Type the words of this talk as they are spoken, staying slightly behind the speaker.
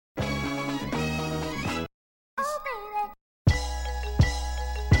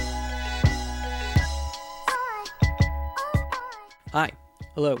Hi,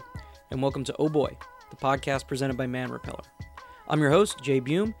 hello, and welcome to Oh Boy, the podcast presented by Man Repeller. I'm your host, Jay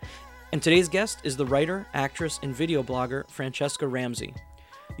Bume, and today's guest is the writer, actress, and video blogger Franchesca Ramsey.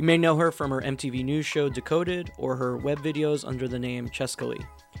 You may know her from her MTV News show Decoded or her web videos under the name Chescally.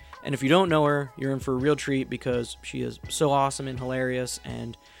 And if you don't know her, you're in for a real treat because she is so awesome and hilarious,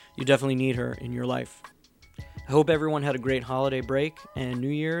 and you definitely need her in your life. I hope everyone had a great holiday break and New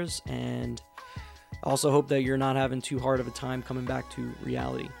Year's, and I also hope that you're not having too hard of a time coming back to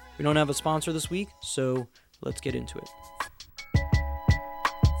reality. We don't have a sponsor this week, so let's get into it.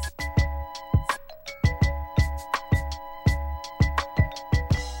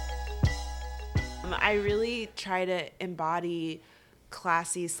 I really try to embody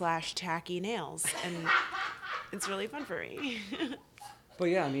classy / tacky nails, and it's really fun for me. But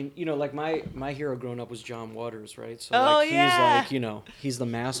yeah, I mean, like my hero growing up was John Waters, right? So he's the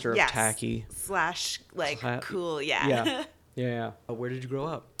master of tacky / cool, yeah. Yeah. Where did you grow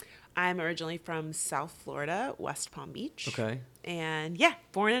up? I'm originally from South Florida, West Palm Beach. Okay. And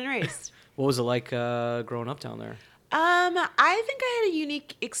born and raised. What was it like growing up down there? I think I had a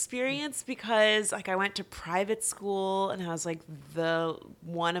unique experience because I went to private school and I was the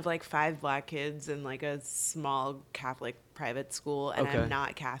one of 5 black kids in a small Catholic private school, and I'm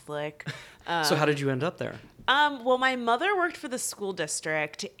not Catholic. So how did you end up there? Well, my mother worked for the school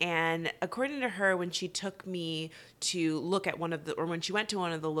district, and according to her, when she took me to look at when she went to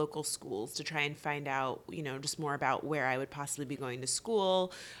one of the local schools to try and find out, just more about where I would possibly be going to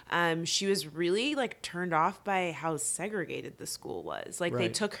school, she was really turned off by how segregated the school was. They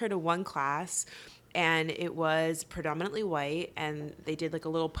took her to one class, and it was predominantly white, and they did a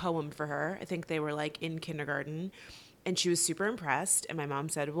little poem for her. I think they were in kindergarten. And she was super impressed. And my mom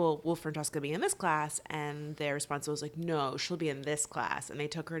said, well, will Franchesca be in this class? And their response was no, she'll be in this class. And they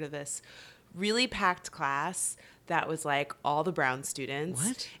took her to this really packed class that was all the brown students.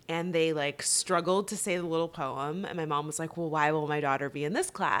 What? And they struggled to say the little poem. And my mom was well, why will my daughter be in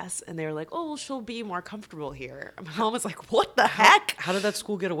this class? And they were oh, well, she'll be more comfortable here. And my mom was what the heck? How did that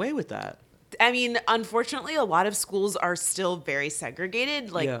school get away with that? I mean, unfortunately, a lot of schools are still very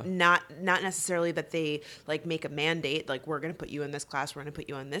segregated. Not necessarily that they make a mandate, we're going to put you in this class, we're going to put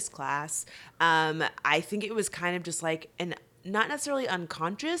you in this class. I think it was kind of just an not necessarily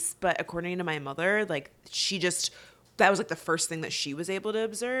unconscious, but according to my mother, that was the first thing that she was able to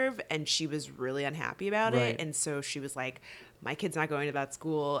observe, and she was really unhappy about it. And so she was my kid's not going to that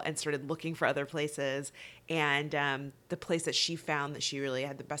school, and started looking for other places. And the place that she found that she really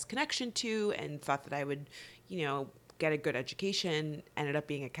had the best connection to and thought that I would, get a good education ended up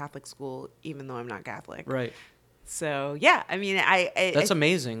being a Catholic school, even though I'm not Catholic. Right. So, yeah, I mean, That's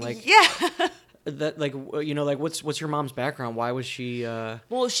amazing. Yeah. That what's your mom's background? Why was she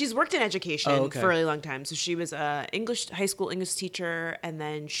Well, she's worked in education for a really long time. So she was a high school English teacher, and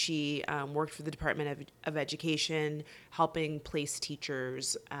then she worked for the Department of Education, helping place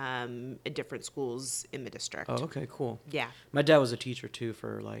teachers in different schools in the district. Oh, okay, cool. Yeah. My dad was a teacher too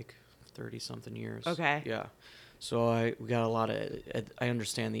for 30 something years. Okay. Yeah. So we got a lot of, I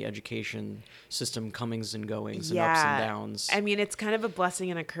understand the education system comings and goings and ups and downs. I mean, it's kind of a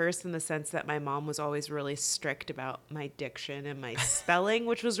blessing and a curse in the sense that my mom was always really strict about my diction and my spelling,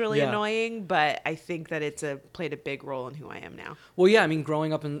 which was really annoying, but I think that it's played a big role in who I am now. Well, yeah, I mean,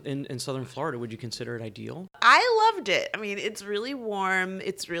 growing up in Southern Florida, would you consider it ideal? I loved it. I mean, it's really warm.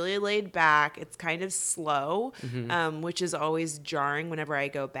 It's really laid back. It's kind of slow, which is always jarring whenever I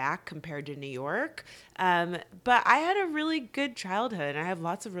go back compared to New York. But I had a really good childhood, and I have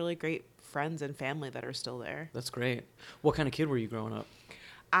lots of really great friends and family that are still there. That's great. What kind of kid were you growing up?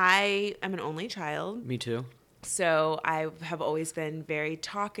 I am an only child. Me too. So I have always been very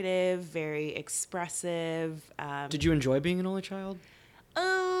talkative, very expressive. Did you enjoy being an only child?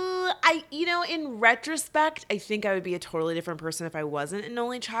 In retrospect, I think I would be a totally different person if I wasn't an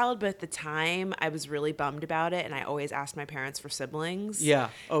only child. But at the time, I was really bummed about it, and I always asked my parents for siblings. Yeah.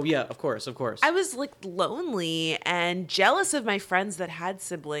 Oh, yeah. Of course. I was lonely and jealous of my friends that had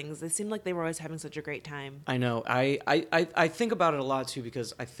siblings. They seemed like they were always having such a great time. I know. I think about it a lot too,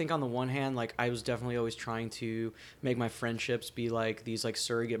 because I think on the one hand, I was definitely always trying to make my friendships be these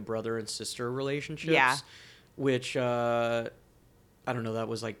surrogate brother and sister relationships. Yeah. Which I don't know. That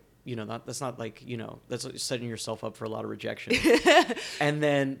was that's not that's setting yourself up for a lot of rejection. And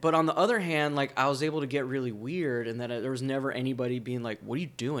then, but on the other hand, I was able to get really weird, and then there was never anybody being what are you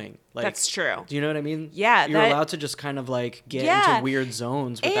doing? Like, that's true. Do you know what I mean? Yeah, You're allowed to just kind of like get into weird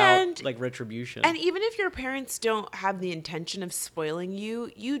zones without like retribution. And even if your parents don't have the intention of spoiling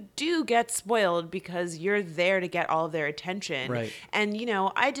you, you do get spoiled because you're there to get all of their attention. Right. And, you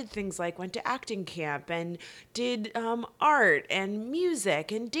know, I did things like went to acting camp and did art and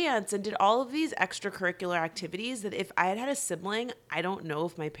music and dance and did all of these extracurricular activities that if I had had a sibling, I don't know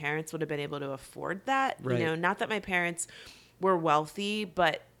if my parents would have been able to afford that. Right. You know, not that my parents were wealthy,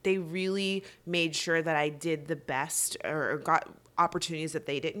 but they really made sure that I did the best or got opportunities that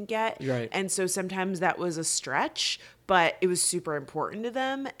they didn't get. Right. And so sometimes that was a stretch, but it was super important to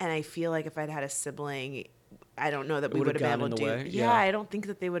them. And I feel like if I'd had a sibling, I don't know that we would have been able to do. Way. Yeah, I don't think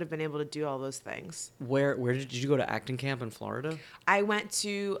that they would have been able to do all those things. Where did you go to acting camp in Florida? I went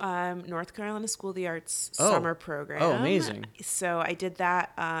to North Carolina School of the Arts summer program. Oh, amazing. So I did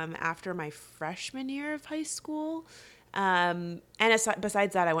that after my freshman year of high school. And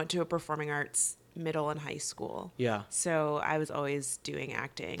besides that, I went to a performing arts middle and high school. Yeah. So I was always doing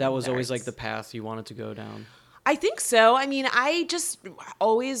acting. That was always like the path you wanted to go down. I think so. I mean, I just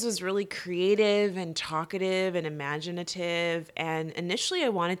always was really creative and talkative and imaginative. And initially I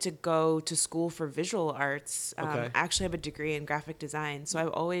wanted to go to school for visual arts. I actually have a degree in graphic design. So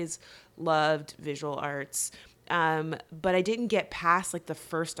I've always loved visual arts. But I didn't get past like the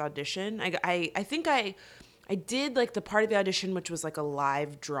first audition. I think I did like the part of the audition, which was like a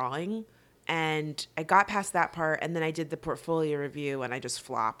live drawing, and I got past that part. And then I did the portfolio review and I just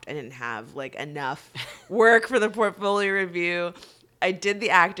flopped. I didn't have like enough work for the portfolio review. I did the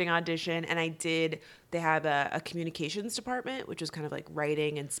acting audition and they have a communications department, which is kind of like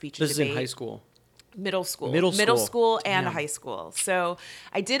writing and speech and debate. This is in high school. Middle school and Damn. high school. So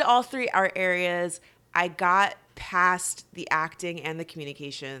I did all three art areas. I got past the acting and the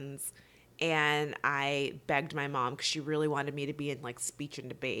communications. And I begged my mom because she really wanted me to be in like speech and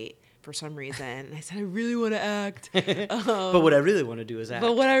debate for some reason. And I said, I really want to act. But what I really want to do is act.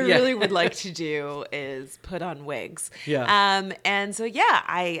 But what I really would like to do is put on wigs. Yeah. And so, yeah,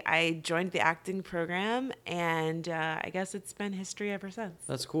 I joined the acting program. And I guess it's been history ever since.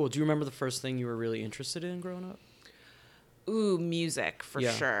 That's cool. Do you remember the first thing you were really interested in growing up? Ooh, music for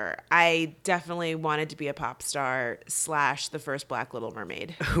sure. I definitely wanted to be a pop star / the first Black Little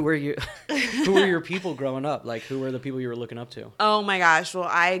Mermaid. Who were you? Who were your people growing up? Like, who were the people you were looking up to? Oh my gosh! Well,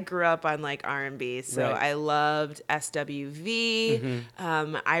 I grew up on like R&B, so Right. I loved SWV.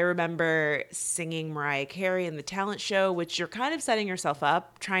 Mm-hmm. I remember singing Mariah Carey in the talent show, which you're kind of setting yourself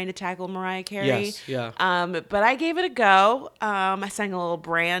up trying to tackle Mariah Carey. Yes, yeah. But I gave it a go. I sang a little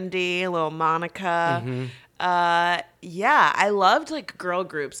Brandy, a little Monica. Mm-hmm. Yeah, I loved like girl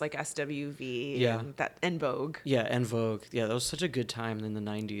groups like SWV Yeah. and Vogue. Yeah, and Vogue. Yeah, that was such a good time in the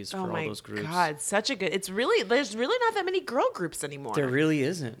 90s for all those groups. Oh my God, such a good. There's really not that many girl groups anymore. There really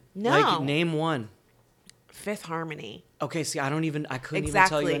isn't. No. Like, name one. Fifth Harmony. Okay, see, I couldn't even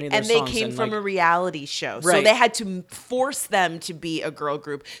tell you any of their And they songs. came from like, a reality show. So Right. they had to force them to be a girl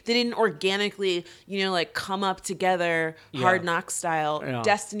group. They didn't organically, like come up together, Hard Knock style. Yeah.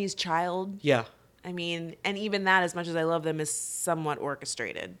 Destiny's Child. Yeah. I mean, and even that, as much as I love them, is somewhat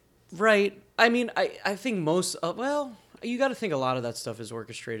orchestrated. Right. I mean, I think most you got to think a lot of that stuff is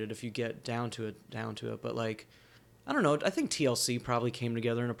orchestrated if you get down to it. But like, I don't know. I think TLC probably came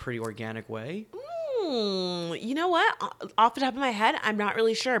together in a pretty organic way. You know what? Off the top of my head, I'm not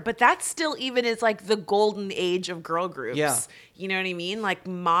really sure. But that still even is like the golden age of girl groups. Yeah. You know what I mean? Like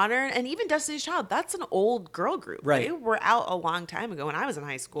modern, and even Destiny's Child, that's an old girl group. Right. They were out a long time ago when I was in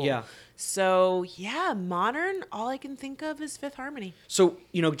high school. Yeah. So, yeah, modern, all I can think of is Fifth Harmony. So,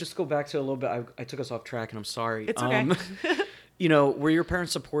 just go back to a little bit. I took us off track, and I'm sorry. It's okay. Were your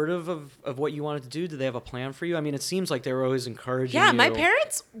parents supportive of what you wanted to do? Did they have a plan for you? I mean, it seems like they were always encouraging you. Yeah, my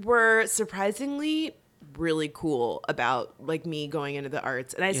parents were surprisingly really cool about like me going into the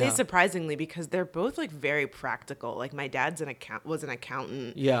arts. And I say surprisingly because they're both like very practical. Like my dad's was an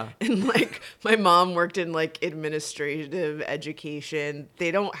accountant. Yeah. And like my mom worked in like administrative education.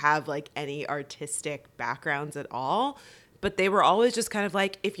 They don't have like any artistic backgrounds at all, but they were always just kind of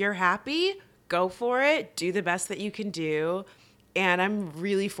like, if you're happy, go for it, do the best that you can do. And I'm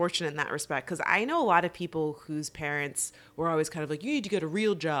really fortunate in that respect because I know a lot of people whose parents were always kind of like, you need to get a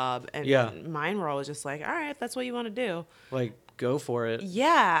real job. And mine were always just like, all right, if that's what you want to do. Like, go for it.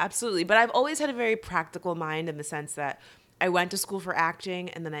 Yeah, absolutely. But I've always had a very practical mind in the sense that I went to school for acting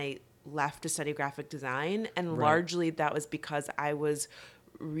and then I left to study graphic design. And largely that was because I was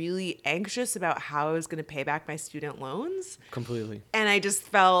really anxious about how I was going to pay back my student loans. Completely. And I just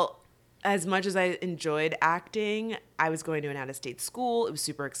felt as much as I enjoyed acting, I was going to an out-of-state school. It was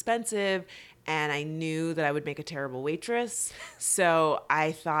super expensive, and I knew that I would make a terrible waitress. So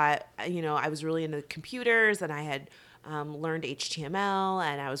I thought, I was really into computers, and I had learned HTML,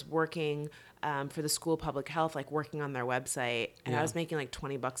 and I was working for the School of Public Health, like working on their website, and I was making like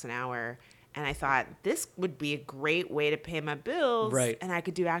 $20 an hour. And I thought this would be a great way to pay my bills, Right. and I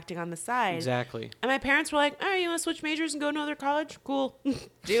could do acting on the side. Exactly. And my parents were like, "All right, you want to switch majors and go to another college? Cool,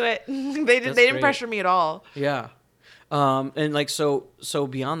 do it." They didn't great. pressure me at all. Yeah. And like so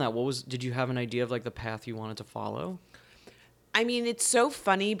beyond that, did you have an idea of like the path you wanted to follow? I mean, it's so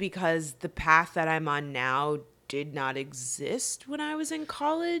funny because the path that I'm on now did not exist when I was in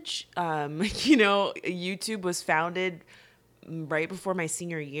college. YouTube was founded right before my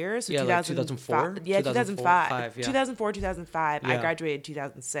senior year. So Yeah, like 2004? Yeah, 2005. Yeah. 2004, 2005. I Yeah. graduated in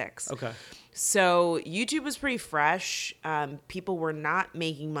 2006. Okay. So YouTube was pretty fresh. People were not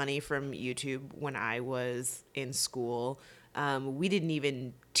making money from YouTube when I was in school. We didn't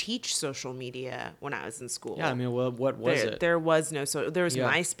even teach social media when I was in school. Yeah, I mean, what was it? There was no, so there was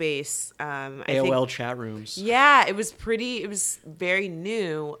Yeah. MySpace. AOL chat rooms. Yeah, it was very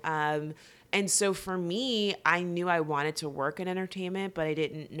new. And so for me, I knew I wanted to work in entertainment, but I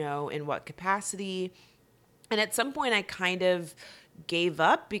didn't know in what capacity. And at some point I kind of gave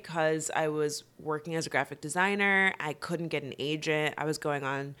up because I was working as a graphic designer. I couldn't get an agent. I was going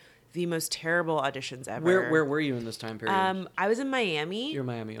on the most terrible auditions ever. Where were you in this time period? I was in Miami. You're in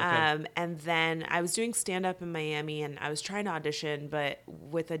Miami, okay. And then I was doing stand-up in Miami, and I was trying to audition, but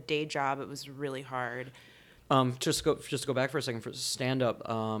with a day job, it was really hard. Just go back for a second for stand up.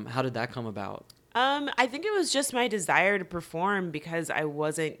 How did that come about? I think it was just my desire to perform because I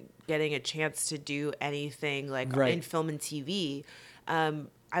wasn't getting a chance to do anything like Right. in film and TV.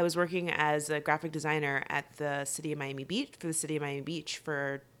 I was working as a graphic designer at the city of Miami Beach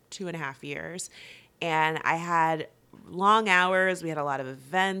for 2.5 years. And I had long hours. We had a lot of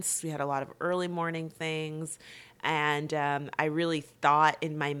events. We had a lot of early morning things. And I really thought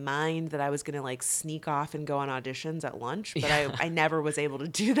in my mind that I was going to like sneak off and go on auditions at lunch, but I never was able to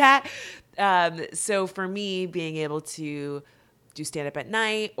do that. So for me, being able to do stand-up at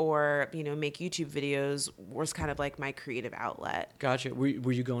night or, make YouTube videos was kind of like my creative outlet. Gotcha. Were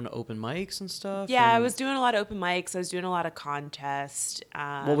you going to open mics and stuff? Yeah, I And was doing a lot of open mics. I was doing a lot of contests.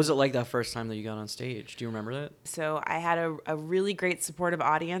 What was it like that first time that you got on stage? Do you remember that? So I had a really great supportive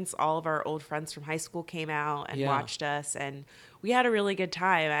audience. All of our old friends from high school came out and Yeah. watched us, and we had a really good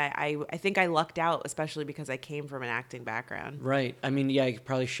time. I think I lucked out, especially because I came from an acting background. Right. I mean, yeah, it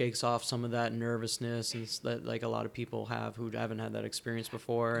probably shakes off some of that nervousness and that like a lot of people have who haven't had that experience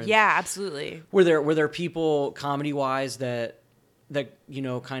before. And Yeah, absolutely. Were there people comedy wise that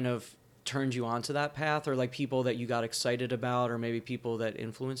kind of turned you onto that path, or like people that you got excited about, or maybe people that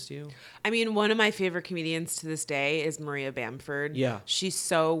influenced you? I mean, one of my favorite comedians to this day is Maria Bamford. Yeah. She's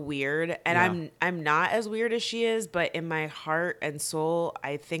so weird, and Yeah. I'm not as weird as she is, but in my heart and soul,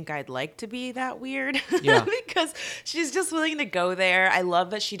 I think I'd like to be that weird. Yeah. Because she's just willing to go there. I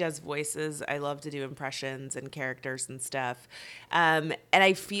love that she does voices. I love to do impressions and characters and stuff. And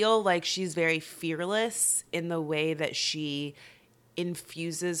I feel like she's very fearless in the way that she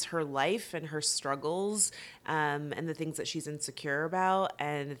infuses her life and her struggles and the things that she's insecure about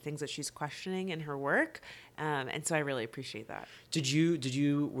and the things that she's questioning in her work. And so I really appreciate that.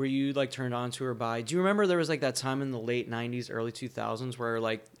 Were you like turned on to her do you remember there was like that time in the late 90s, early 2000s where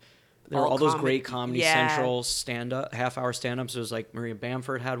like there were all those great Comedy Central half-hour stand-ups. It was like Maria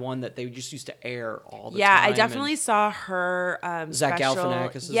Bamford had one that they just used to air all the time. Yeah, I definitely saw her Zach special.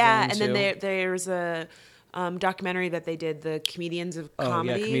 Galifianakis is Yeah, one, and too. then there's a documentary that they did, the Comedians of Comedy.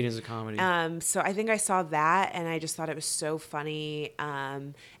 Oh, yeah, Comedians of Comedy. So I think I saw that, and I just thought it was so funny.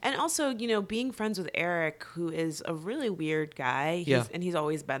 And also, being friends with Eric, who is a really weird guy. And he's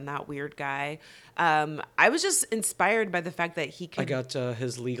always been that weird guy. I was just inspired by the fact that he could... I got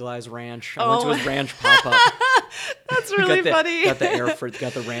his legalized ranch. I went to his ranch pop-up. That's really funny. Got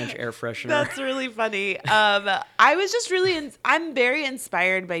the ranch air freshener. That's really funny. I was just really... I'm very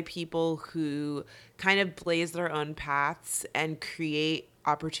inspired by people who kind of blaze their own paths and create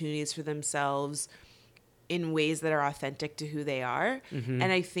opportunities for themselves in ways that are authentic to who they are. Mm-hmm.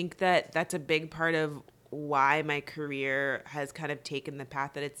 And I think that that's a big part of why my career has kind of taken the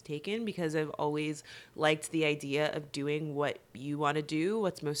path that it's taken, because I've always liked the idea of doing what you want to do,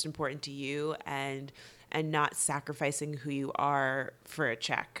 what's most important to you, and and not sacrificing who you are for a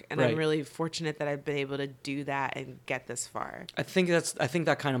check. And Right. I'm really fortunate that I've been able to do that and get this far. I think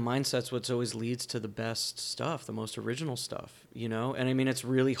that kind of mindset's what always leads to the best stuff, the most original stuff, you know? And I mean, it's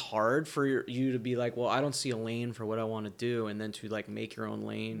really hard for you to be like, well, I don't see a lane for what I want to do, and then to like make your own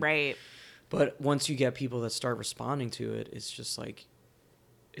lane. Right. But once you get people that start responding to it, it's just like,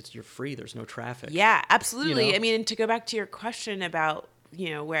 you're free. There's no traffic. Yeah, absolutely. You know? I mean, to go back to your question about,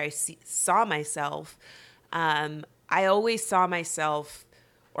 where I saw myself, I always saw myself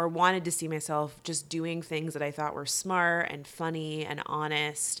or wanted to see myself just doing things that I thought were smart and funny and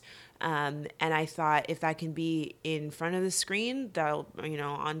honest. And I thought if that can be in front of the screen, that'll,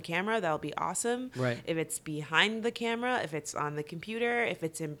 on camera, that'll be awesome. Right. If it's behind the camera, if it's on the computer, if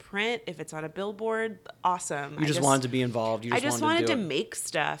it's in print, if it's on a billboard, awesome. You just wanted to be involved. I just wanted to do it. make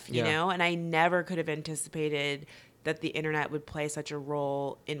stuff, you know, and I never could have anticipated that the internet would play such a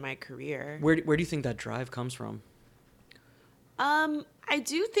role in my career. Where do you think that drive comes from? I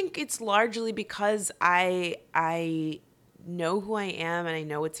do think it's largely because I know who I am and I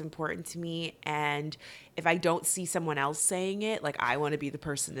know what's important to me, and if I don't see someone else saying it, like, I want to be the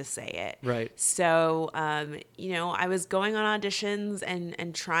person to say it. Right. So, I was going on auditions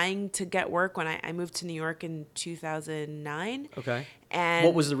and trying to get work when I moved to New York in 2009. Okay. And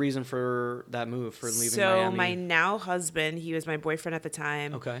what was the reason for that move, for leaving so Miami? my now husband, he was my boyfriend at the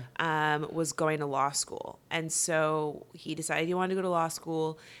time, Okay. was going to law school. And so he decided he wanted to go to law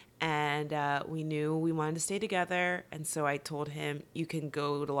school. And we knew we wanted to stay together. And so I told him, you can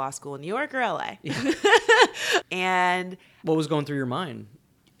go to law school in New York or LA. Yeah. And What was going through your mind?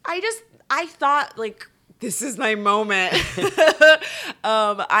 I thought, like, this is my moment.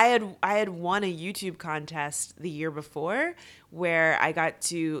 I had won a YouTube contest the year before where I got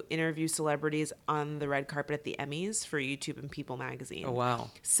to interview celebrities on the red carpet at the Emmys for YouTube and People magazine. Oh, wow.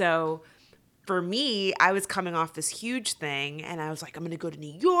 So for me, I was coming off this huge thing, and I was like, I'm going to go to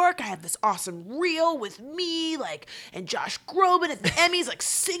New York. I have this awesome reel with me, like, and Josh Groban at the Emmys, like,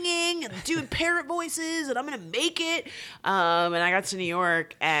 singing and doing parrot voices, and I'm going to make it. And I got to New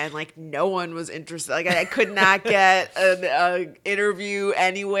York, and, like, no one was interested. Like, I could not get an interview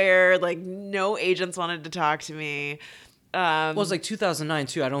anywhere. Like, no agents wanted to talk to me. Well, it was like 2009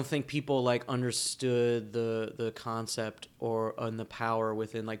 too. I don't think people like understood the concept and the power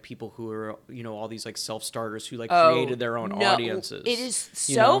within like people who are, all these like self-starters who like created their own audiences. It is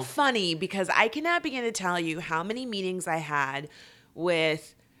so funny because I cannot begin to tell you how many meetings I had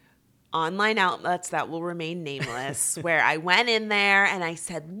with online outlets that will remain nameless where I went in there and I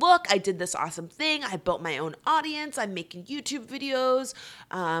said, look, I did this awesome thing. I built my own audience. I'm making YouTube videos.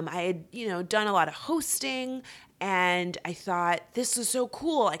 I had, done a lot of hosting. And I thought, this is so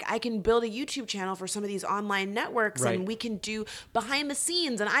cool. Like, I can build a YouTube channel for some of these online networks, right. and we can do behind the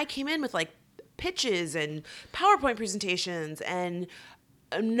scenes. And I came in with like pitches and PowerPoint presentations, and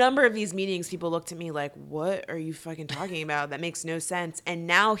a number of these meetings, people looked at me like, what are you fucking talking about? That makes no sense. And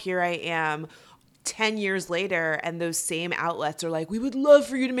now here I am 10 years later, and those same outlets are like, we would love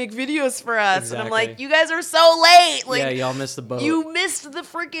for you to make videos for us. Exactly. And I'm like, you guys are so late. Like, yeah, y'all missed the boat. You missed the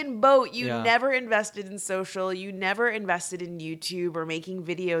freaking boat. You Yeah. never invested in social. You never invested in YouTube or making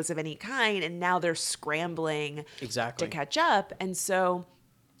videos of any kind. And now they're scrambling Exactly. to catch up. And so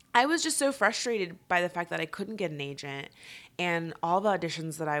I was just so frustrated by the fact that I couldn't get an agent. And all the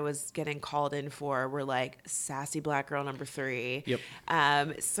auditions that I was getting called in for were like sassy black girl number 3.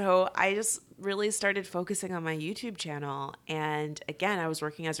 Yep. So I just really started focusing on my YouTube channel. And again, I was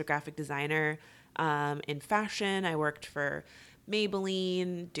working as a graphic designer in fashion. I worked for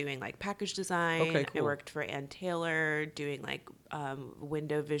Maybelline doing like package design. Okay, cool. I worked for Ann Taylor doing like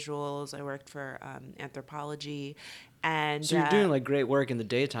window visuals. I worked for Anthropologie. And So you're doing like great work in the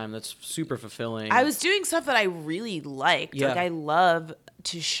daytime. That's super fulfilling. I was doing stuff that I really liked. Yeah. Like, I love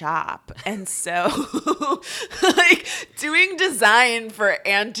to shop. And so like doing design for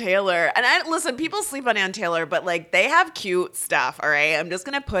Ann Taylor. And listen, people sleep on Ann Taylor, but like they have cute stuff. All right. I'm just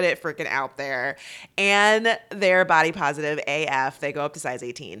going to put it freaking out there. And they're body positive AF. They go up to size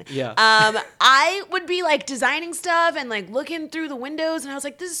 18. Yeah. I would be like designing stuff and like looking through the windows, and I was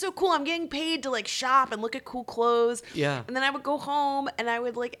like, this is so cool. I'm getting paid to like shop and look at cool clothes. Yeah. And then I would go home and I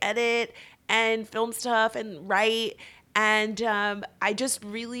would like edit and film stuff and write. And I just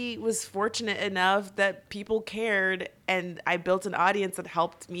really was fortunate enough that people cared, and I built an audience that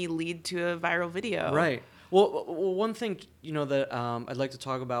helped me lead to a viral video. Right. Well, one thing, that I'd like to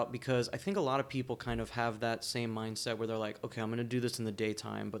talk about, because I think a lot of people kind of have that same mindset where they're like, okay, I'm going to do this in the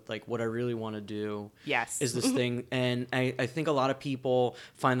daytime, but like what I really want to do is this thing. And I think a lot of people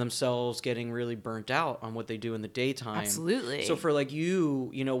find themselves getting really burnt out on what they do in the daytime. Absolutely. So for like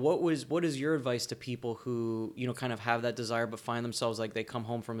you, what is your advice to people who, kind of have that desire but find themselves like they come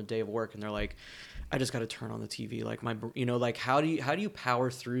home from a day of work and they're like, I just got to turn on the TV. Like like how do you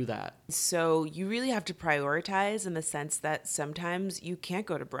power through that? So you really have to prioritize in the sense that sometimes you can't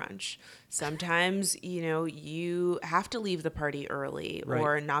go to brunch. Sometimes, you have to leave the party early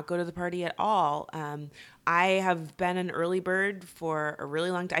or not go to the party at all. I have been an early bird for a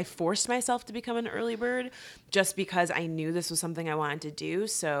really long time. I forced myself to become an early bird just because I knew this was something I wanted to do.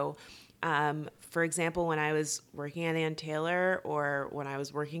 So for example, when I was working at Ann Taylor or when I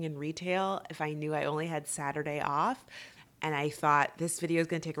was working in retail, if I knew I only had Saturday off and I thought this video is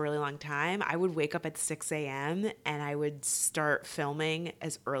going to take a really long time, I would wake up at 6 a.m. and I would start filming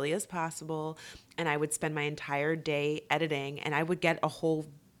as early as possible. And I would spend my entire day editing and I would get a whole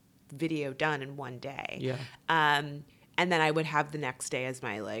video done in one day. Yeah. And then I would have the next day as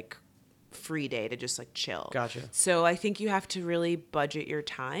my free day to just chill. Gotcha. So I think you have to really budget your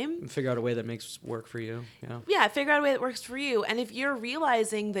time and figure out a way that makes work for you. Yeah, figure out a way that works for you. And if you're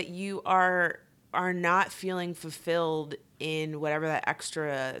realizing that you are not feeling fulfilled in whatever that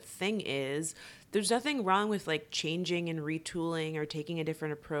extra thing is, there's nothing wrong with changing and retooling or taking a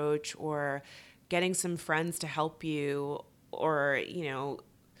different approach or getting some friends to help you or,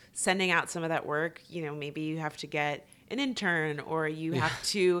 sending out some of that work. Maybe you have to get an intern or you have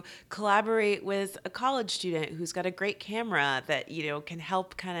to collaborate with a college student who's got a great camera that, can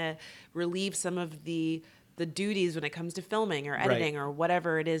help kind of relieve some of the duties when it comes to filming or editing or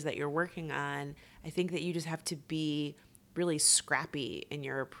whatever it is that you're working on. I think that you just have to be really scrappy in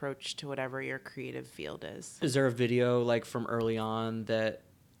your approach to whatever your creative field is. Is there a video from early on that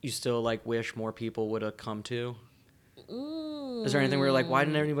you still wish more people would have come to? Is there anything where you're why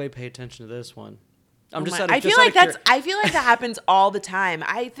didn't anybody pay attention to this one? I feel like that happens all the time.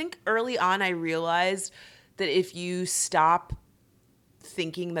 I think early on I realized that if you stop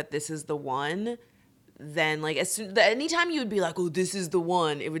thinking that this is the one, then anytime you would be like, oh, this is the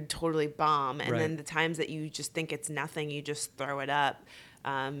one, it would totally bomb. And then the times that you just think it's nothing, you just throw it up,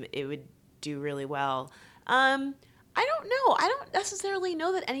 it would do really well. I don't know. I don't necessarily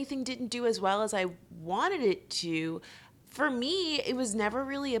know that anything didn't do as well as I wanted it to. For me, it was never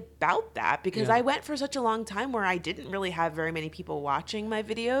really about that because I went for such a long time where I didn't really have very many people watching my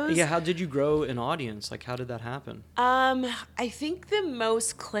videos. Yeah, how did you grow an audience? How did that happen? I think the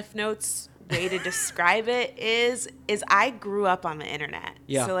most Cliff Notes way to describe it is I grew up on the internet.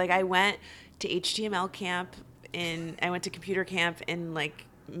 Yeah. So I went to HTML camp I went to computer camp in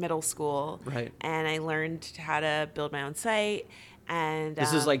middle school. Right. And I learned how to build my own site. And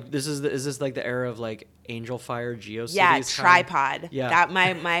is this the era of Angel Fire, GeoCities? Yeah, Tripod. Yeah. That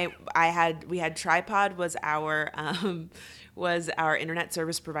we had Tripod was our internet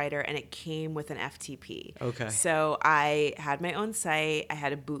service provider, and it came with an FTP. Okay. So I had my own site. I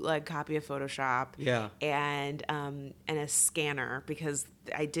had a bootleg copy of Photoshop. Yeah. And a scanner because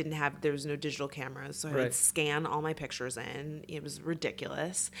there was no digital cameras, so I would scan all my pictures in. It was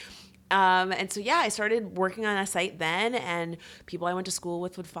ridiculous. And so, I started working on a site then, and people I went to school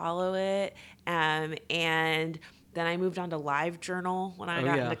with would follow it. And then I moved on to LiveJournal when I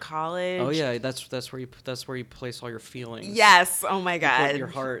got into college. Oh yeah, that's where you place all your feelings. Yes. Oh my God. You put your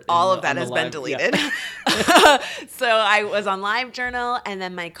heart. All of that has been deleted. Yeah. So I was on LiveJournal, and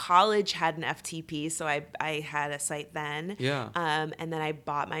then my college had an FTP, so I had a site then. Yeah. And then I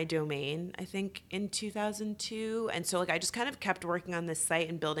bought my domain, I think, in 2002, and so I just kind of kept working on this site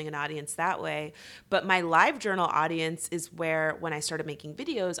and building an audience that way. But my LiveJournal audience is where, when I started making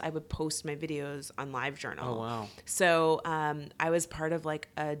videos, I would post my videos on LiveJournal. Oh wow. So I was part of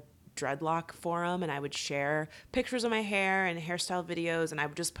a dreadlock forum, and I would share pictures of my hair and hairstyle videos, and I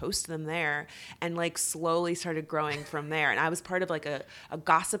would just post them there, and slowly started growing from there. And I was part of a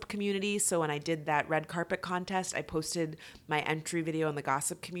gossip community. So when I did that red carpet contest, I posted my entry video in the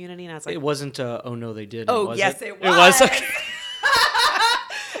gossip community, and I was like, it wasn't oh no they didn't. Oh was yes it? It was. It was. Okay.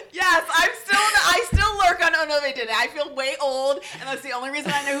 Yes, I still lurk on Oh No They Didn't. I feel way old, and that's the only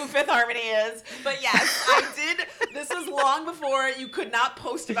reason I know who Fifth Harmony is. But yes, I did. This was long before you could not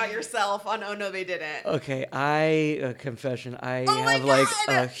post about yourself on Oh No They Didn't. Okay, confession. I have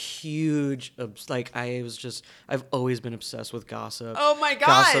a huge, I've always been obsessed with gossip. Oh my God.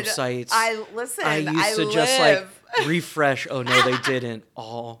 Gossip sites. I used to just refresh Oh No They Didn't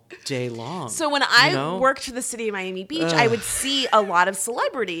all day long. So when I worked for the city of Miami Beach, I would see a lot of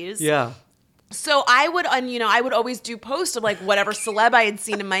celebrities. Yeah. So I would, I would always do posts of like whatever celeb I had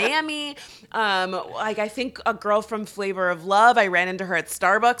seen in Miami. Like I think a girl from Flavor of Love, I ran into her at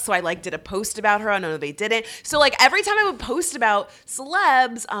Starbucks, so I like did a post about her. I know they didn't. So like every time I would post about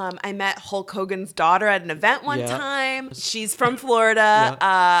celebs, I met Hulk Hogan's daughter at an event one time. She's from Florida.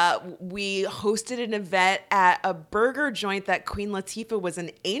 We hosted an event at a burger joint that Queen Latifah was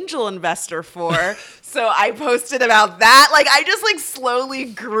an angel investor for. So I posted about that. Like I just like slowly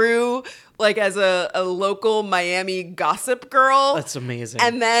grew like as a local Miami gossip girl. That's amazing.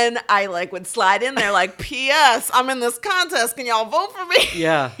 And then I like would slide in there like, P.S. I'm in this contest. Can y'all vote for me?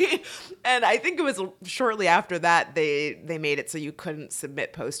 Yeah. And I think it was shortly after that they made it so you couldn't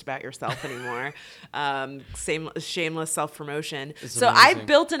submit posts about yourself anymore. Shameless self-promotion. So I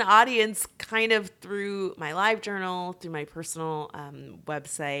built an audience kind of through my LiveJournal, through my personal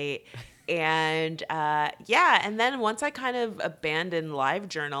website. And and then once I kind of abandoned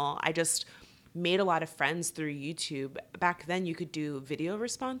LiveJournal, I just made a lot of friends through YouTube. Back then you could do video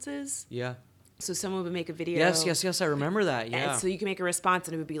responses. Yeah. So someone would make a video. Yes. I remember that. Yeah. And so you can make a response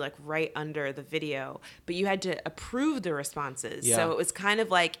and it would be like right under the video, but you had to approve the responses. Yeah. So it was kind of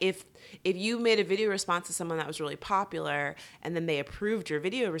like if you made a video response to someone that was really popular and then they approved your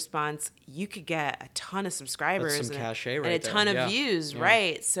video response, you could get a ton of subscribers. That's some cachet right and a there. ton of views,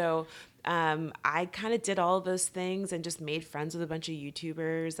 right? So I kind of did all of those things and just made friends with a bunch of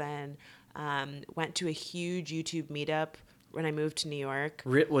YouTubers and went to a huge YouTube meetup when I moved to New York.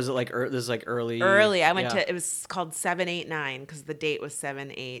 Was it like this is like early? Early. I went to, it was called 789 because the date was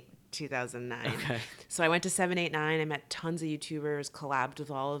 7/8/2009. Okay. So I went to 789. I met tons of YouTubers, collabed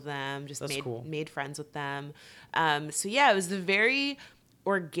with all of them, just made friends with them. So yeah, it was the very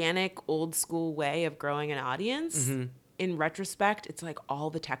organic, old school way of growing an audience. Mm-hmm. In retrospect, it's like all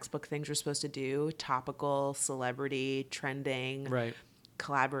the textbook things you're supposed to do: topical, celebrity, trending, right,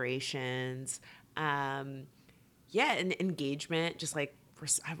 collaborations. And engagement, just like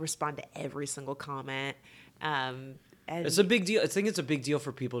I respond to every single comment. And it's a big deal. I think it's a big deal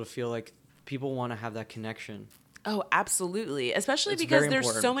for people to feel like people want to have that connection. Oh, absolutely. Especially because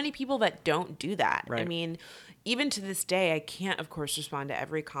there's so many people that don't do that. Right. I mean, even to this day, I can't, of course, respond to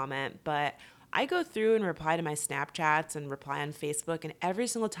every comment, but I go through and reply to my Snapchats and reply on Facebook, and every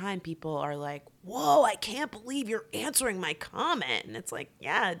single time people are like, whoa, I can't believe you're answering my comment. And it's like,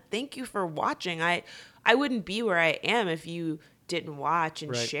 yeah, thank you for watching. I wouldn't be where I am if you didn't watch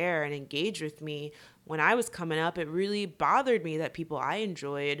and share and engage with me. When I was coming up, it really bothered me that people I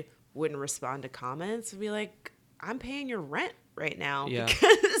enjoyed wouldn't respond to comments and be like, I'm paying your rent right now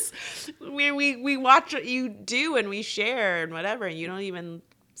because we watch what you do and we share and whatever, and you don't even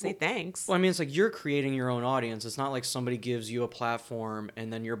say thanks. Well, I mean, it's like you're creating your own audience. It's not like somebody gives you a platform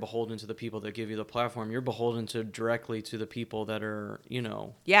and then you're beholden to the people that give you the platform. You're beholden to directly to the people that are, you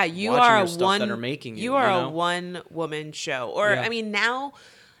are that are making you. You are a one-woman show. Or, I mean, now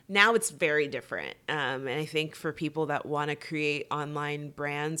it's very different. And I think for people that want to create online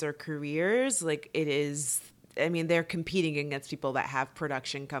brands or careers, like it is, I mean, they're competing against people that have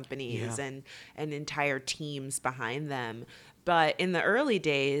production companies and entire teams behind them. But in the early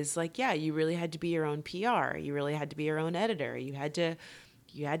days, like, you really had to be your own PR. You really had to be your own editor. You had to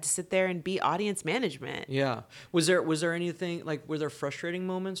sit there and be audience management. Yeah. Was there anything, like, were there frustrating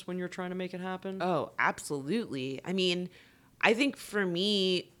moments when you were trying to make it happen? Oh, absolutely. I mean, I think for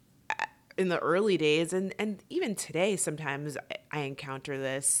me, in the early days, and even today, sometimes I encounter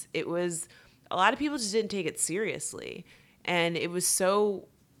this, it was a lot of people just didn't take it seriously. And it was so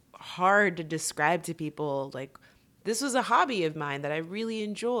hard to describe to people, like, this was a hobby of mine that I really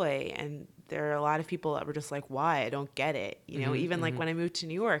enjoy. And there are a lot of people that were just like, why? I don't get it. Even like when I moved to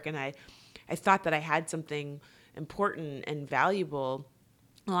New York and I thought that I had something important and valuable,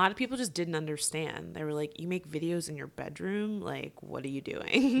 a lot of people just didn't understand. They were like, you make videos in your bedroom? Like, what are you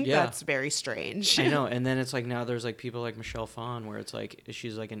doing? Yeah. That's very strange. I know. And then it's like now there's like people like Michelle Phan where it's like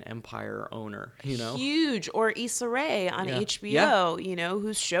she's like an empire owner, Huge. Or Issa Rae on HBO,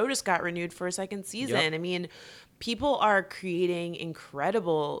 whose show just got renewed for a second season. Yep. I mean, people are creating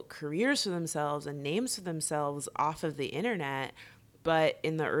incredible careers for themselves and names for themselves off of the internet. But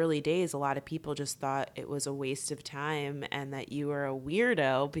in the early days, a lot of people just thought it was a waste of time and that you were a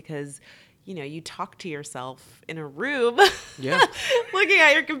weirdo because, you talk to yourself in a room looking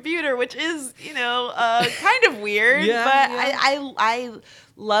at your computer, which is, kind of weird. I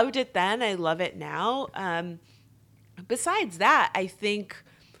loved it then. I love it now. Besides that, I think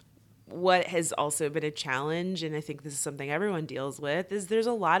what has also been a challenge, and I think this is something everyone deals with, is there's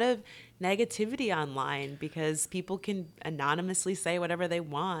a lot of negativity online because people can anonymously say whatever they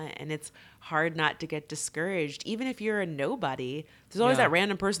want, and it's hard not to get discouraged. Even if you're a nobody, there's always Yeah. that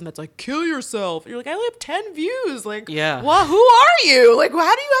random person that's like, kill yourself. You're like, I only have 10 views. Like, Yeah. well, who are you? Like,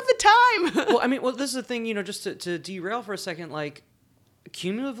 how do you have the time? Well, I mean, this is the thing, just to derail for a second, like,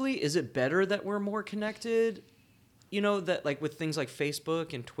 cumulatively, is it better that we're more connected? That like with things like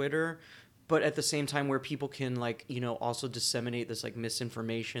Facebook and Twitter, but at the same time where people can like, also disseminate this like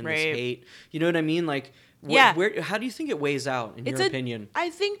misinformation, this Right. hate. You know what I mean? Like, Yeah. how do you think it weighs out in your opinion? I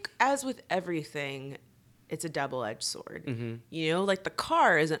think, as with everything, it's a double-edged sword. Mm-hmm. Like the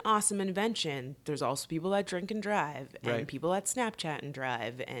car is an awesome invention. There's also people that drink and drive, and Right. people that Snapchat and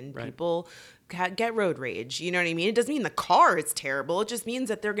drive, and Right. people get road rage. You know what I mean? It doesn't mean the car is terrible. It just means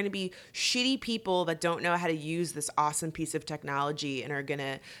that they're going to be shitty people that don't know how to use this awesome piece of technology and are going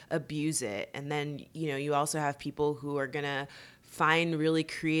to abuse it. And then, you also have people who are going to find really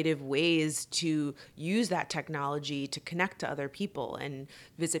creative ways to use that technology to connect to other people and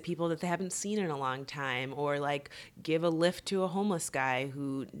visit people that they haven't seen in a long time, or like give a lift to a homeless guy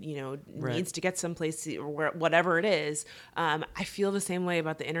who, Right. needs to get someplace or whatever it is. I feel the same way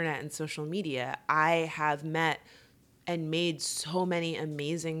about the internet and social media. I have met and made so many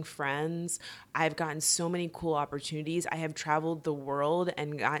amazing friends. I've gotten so many cool opportunities. I have traveled the world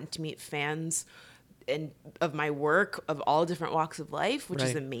and gotten to meet fans and of my work of all different walks of life, which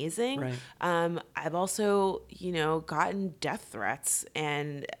is Right. amazing. Right. I've also, gotten death threats,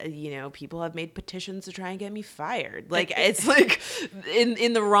 and people have made petitions to try and get me fired. Like, it's like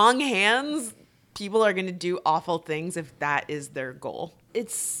in the wrong hands, people are going to do awful things if that is their goal. It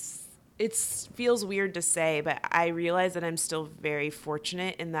feels weird to say, but I realize that I'm still very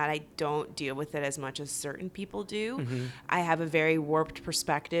fortunate in that I don't deal with it as much as certain people do. Mm-hmm. I have a very warped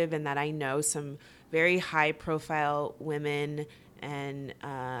perspective in that I know some very high profile women and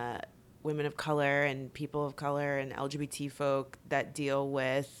women of color and people of color and LGBT folk that deal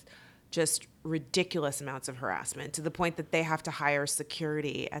with just ridiculous amounts of harassment to the point that they have to hire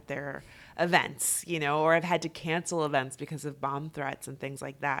security at their events, or have had to cancel events because of bomb threats and things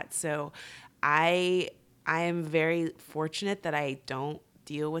like that. So I am very fortunate that I don't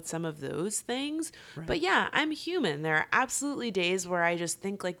deal with some of those things. Right. But yeah, I'm human. There are absolutely days where I just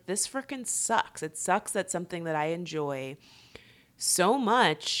think like, this freaking sucks. It sucks that something that I enjoy so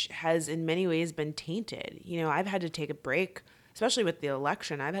much has in many ways been tainted. I've had to take a break, especially with the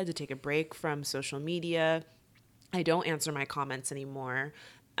election. I've had to take a break from social media. I don't answer my comments anymore.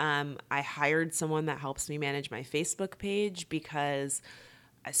 I hired someone that helps me manage my Facebook page because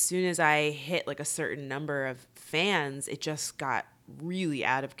as soon as I hit like a certain number of fans, it just got really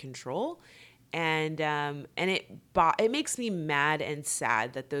out of control. And it makes me mad and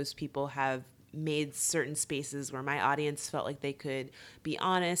sad that those people have made certain spaces where my audience felt like they could be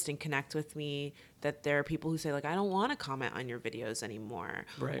honest and connect with me, that there are people who say like, I don't want to comment on your videos anymore.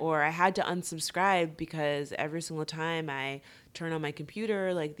 Right. Or I had to unsubscribe because every single time I turn on my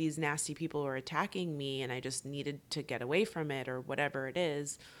computer, like these nasty people were attacking me and I just needed to get away from it or whatever it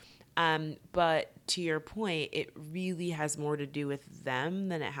is. But to your point, it really has more to do with them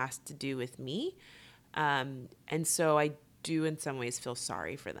than it has to do with me. And so I do in some ways feel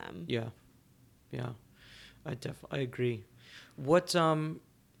sorry for them. Yeah. I agree. What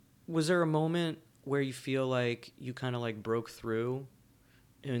was there a moment where you feel like you kind of like broke through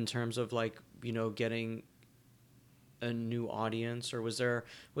in terms of like, getting a new audience, or was there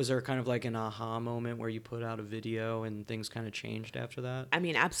kind of like an aha moment where you put out a video and things kind of changed after that? I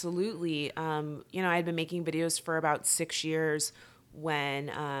mean, absolutely. I'd been making videos for about 6 years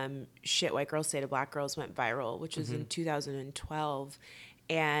when Shit White Girls Say to Black Girls went viral, which was in 2012.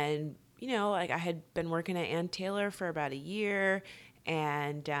 And, like I had been working at Ann Taylor for about a year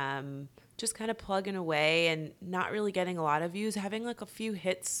and just kind of plugging away and not really getting a lot of views, having like a few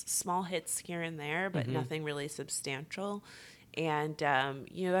hits, small hits here and there, but nothing really substantial. And,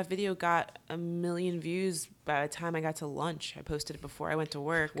 that video got 1 million views by the time I got to lunch. I posted it before I went to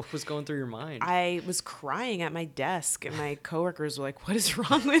work. What was going through your mind? I was crying at my desk, and my coworkers were like, what is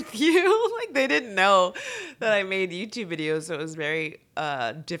wrong with you? Like, they didn't know that I made YouTube videos, so it was very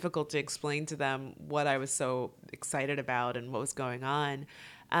difficult to explain to them what I was so excited about and what was going on.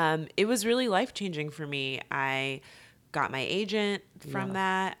 It was really life-changing for me. I got my agent from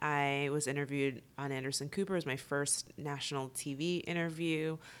that. I was interviewed on Anderson Cooper. It was my first national TV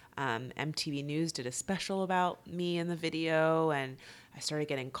interview. MTV News did a special about me in the video, and I started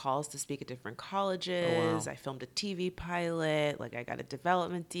getting calls to speak at different colleges. Oh, wow. I filmed a TV pilot. Like, I got a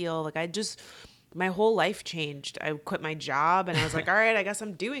development deal. Like, I just my whole life changed. I quit my job and I was like, all right, I guess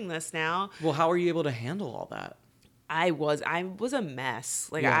I'm doing this now. Well, how are you able to handle all that? I was a mess.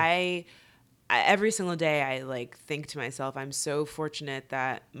 Like Yeah. I every single day I like think to myself, I'm so fortunate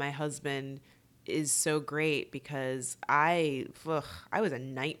that my husband is so great, because I was a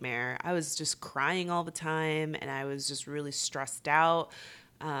nightmare. I was just crying all the time and I was just really stressed out.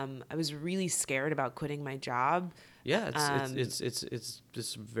 I was really scared about quitting my job. Yeah, it's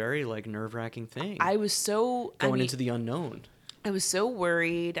this very like nerve-wracking thing. I was so Going into the unknown. I was so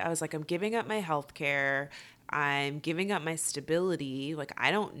worried. I was like, I'm giving up my health care. I'm giving up my stability. Like,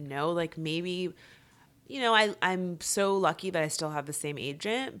 I don't know, like maybe, I'm so lucky that I still have the same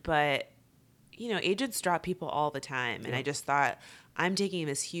agent, but agents drop people all the time. And I just thought, I'm taking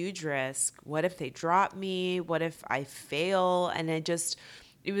this huge risk. What if they drop me? What if I fail? And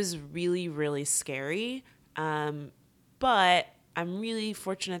it was really, really scary. But I'm really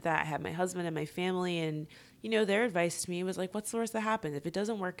fortunate that I have my husband and my family, and their advice to me was like, what's the worst that happens? If it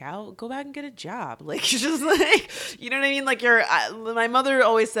doesn't work out, go back and get a job. Like, just like, you know what I mean? Like my mother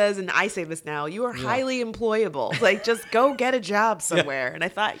always says, and I say this now, you are highly employable. Like, just go get a job somewhere. Yeah. And I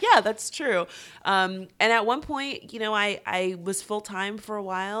thought, yeah, that's true. And at one point, I was full-time for a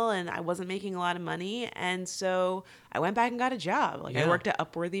while and I wasn't making a lot of money. And so I went back and got a job. Like I worked at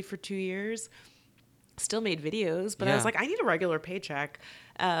Upworthy for 2 years. Still made videos, but I was like, I need a regular paycheck.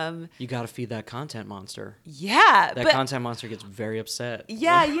 You got to feed that content monster. Yeah. That content monster gets very upset.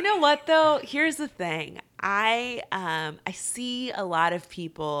 Yeah. You know what though? Here's the thing. I see a lot of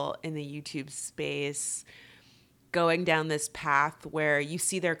people in the YouTube space going down this path where you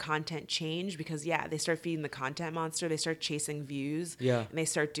see their content change because they start feeding the content monster. They start chasing views. Yeah. And they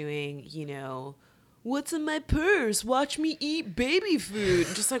start doing, what's in my purse? Watch me eat baby food.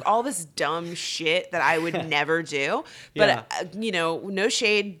 Just like all this dumb shit that I would never do. But, no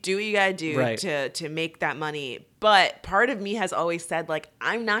shade. Do what you got to do to make that money. But part of me has always said, like,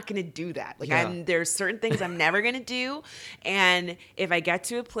 I'm not going to do that. Like, there's certain things I'm never going to do. And if I get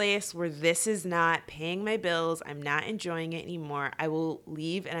to a place where this is not paying my bills, I'm not enjoying it anymore, I will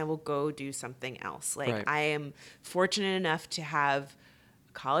leave and I will go do something else. Like, I am fortunate enough to have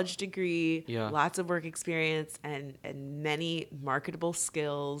college degree, lots of work experience, and many marketable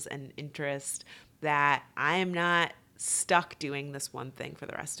skills and interests that I am not stuck doing this one thing for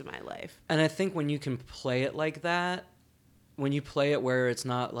the rest of my life. And I think when you can play it like that, when you play it where it's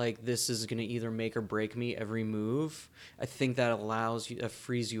not like this is going to either make or break me every move, I think that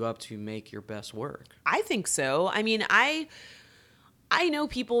frees you up to make your best work. I think so. I mean, I know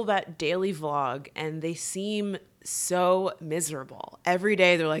people that daily vlog and they seem so miserable. Every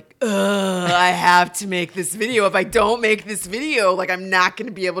day they're like, I have to make this video. If I don't make this video, like I'm not going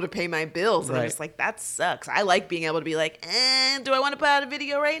to be able to pay my bills. And I'm just like, that sucks. I like being able to be like, do I want to put out a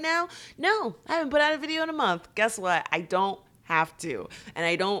video right now? No, I haven't put out a video in a month. Guess what? I don't have to. And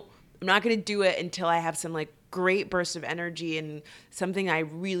I'm not going to do it until I have some like great burst of energy and something I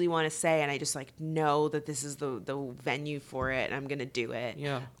really want to say. And I just like know that this is the venue for it and I'm going to do it.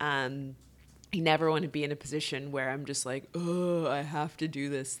 Yeah. I never want to be in a position where I'm just like, I have to do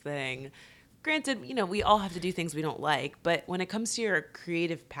this thing. Granted, we all have to do things we don't like, but when it comes to your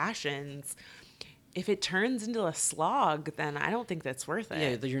creative passions, if it turns into a slog, then I don't think that's worth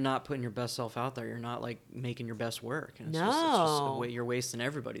it. Yeah, you're not putting your best self out there. You're not like making your best work. And it's just you're wasting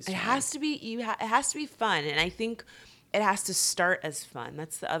everybody's time. It has to be fun, and I think it has to start as fun.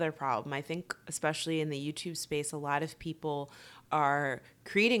 That's the other problem. I think especially in the YouTube space, a lot of people are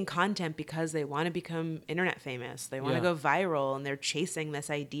creating content because they want to become internet famous. They want to go viral, and they're chasing this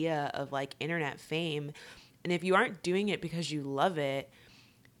idea of like internet fame. And if you aren't doing it because you love it,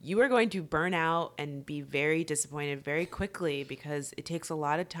 you are going to burn out and be very disappointed very quickly because it takes a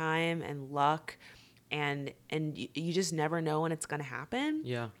lot of time and luck, and you just never know when it's going to happen.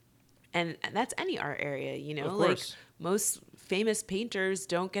 Yeah. And that's any art area, Of like course. most famous painters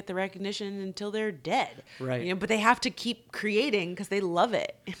don't get the recognition until they're dead. Right. But they have to keep creating because they love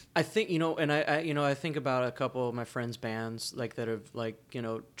it. I think, and I think about a couple of my friends' bands like that have like,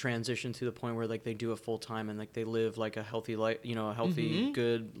 transitioned to the point where like they do it full time and like they live like a healthy life, a healthy,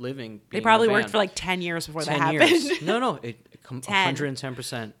 good living. They probably worked for like 10 years before that happened. Years. No,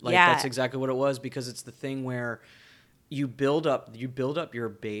 110%. Like that's exactly what it was, because it's the thing where you build up your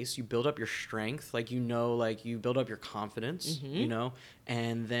base, you build up your strength, like you build up your confidence,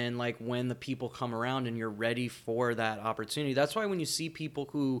 and then like when the people come around and you're ready for that opportunity. That's why when you see people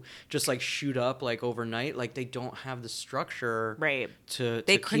who just like shoot up like overnight, like they don't have the structure to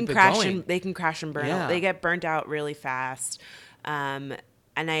keep it going. They can crash and burn out. They get burnt out really fast. And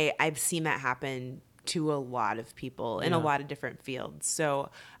I've seen that happen to a lot of people in a Yeah. lot of different fields.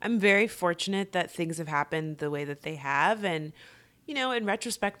 So I'm very fortunate that things have happened the way that they have. And, you know, in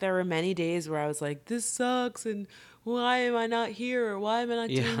retrospect, there were many days where I was like, this sucks. And why am I not here? Or why am I not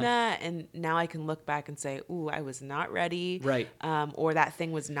doing Yeah. that? And now I can look back and say, ooh, I was not ready. Right. Or that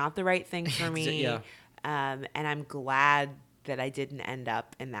thing was not the right thing for me. Yeah. And I'm glad that I didn't end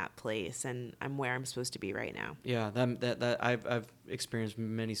up in that place, and I'm where I'm supposed to be right now. Yeah, that I've experienced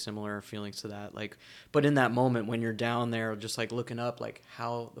many similar feelings to that. Like, but in that moment when you're down there, just like looking up, like,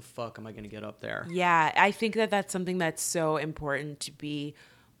 how the fuck am I going to get up there? Yeah, I think that that's something that's so important to be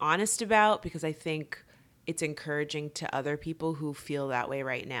honest about, because I think it's encouraging to other people who feel that way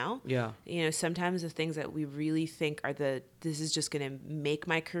right now. Yeah. You know, sometimes the things that we really think are this is just going to make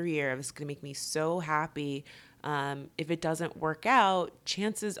my career, this is going to make me so happy. If it doesn't work out,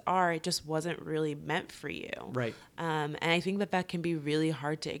 chances are it just wasn't really meant for you. Right. And I think that that can be really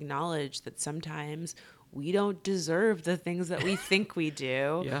hard to acknowledge, that sometimes we don't deserve the things that we think we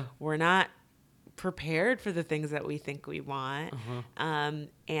do. Yeah. We're not prepared for the things that we think we want.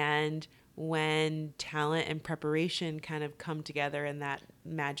 And when talent and preparation kind of come together in that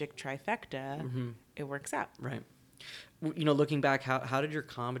magic trifecta, it works out. Right. You know, looking back, how did your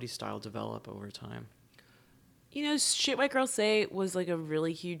comedy style develop over time? You know, Shit White Girls Say was like a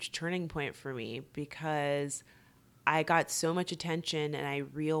really huge turning point for me, because I got so much attention and I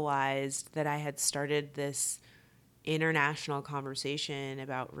realized that I had started this international conversation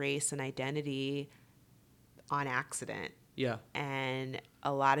about race and identity on accident. Yeah. And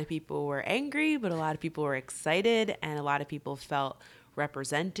a lot of people were angry, but a lot of people were excited, and a lot of people felt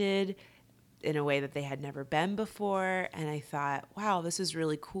represented in a way that they had never been before. And I thought, wow, this is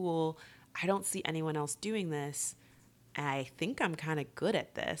really cool. I don't see anyone else doing this. And I think I'm kind of good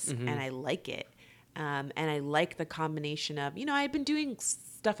at this, and I like it. And I like the combination of, you know, I had been doing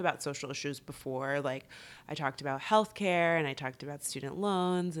stuff about social issues before. Like, I talked about healthcare, and I talked about student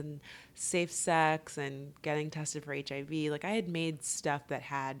loans and safe sex and getting tested for HIV. Like, I had made stuff that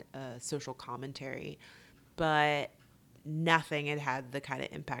had a social commentary, but nothing had the kind of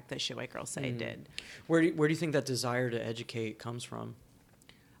impact that Shit White Girls Say did. Where do you think that desire to educate comes from?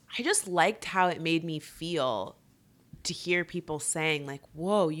 I just liked how it made me feel to hear people saying, like,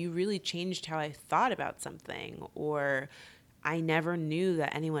 whoa, you really changed how I thought about something, or I never knew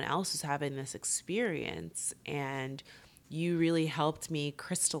that anyone else was having this experience, and you really helped me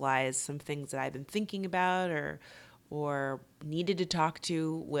crystallize some things that I've been thinking about or needed to talk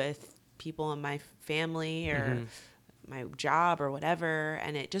to with people in my family or my job or whatever.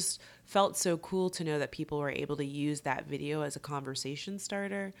 And it just felt so cool to know that people were able to use that video as a conversation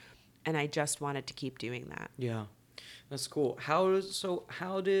starter, and I just wanted to keep doing that. Yeah. That's cool.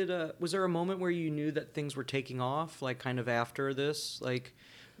 Was there a moment where you knew that things were taking off, like kind of after this, like,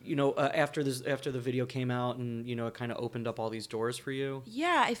 you know, after the video came out and, you know, it kind of opened up all these doors for you?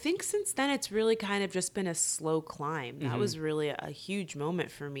 Yeah, I think since then it's really kind of just been a slow climb. That was really a huge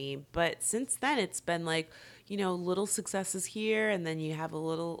moment for me. But since then it's been like, you know, little successes here, and then you have a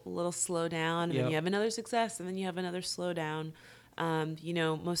little slowdown, and then you have another success, and then you have another slowdown. You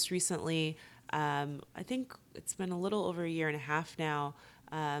know, most recently, I think it's been a little over a year and a half now.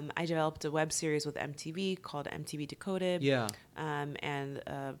 I developed a web series with MTV called MTV Decoded. Yeah. And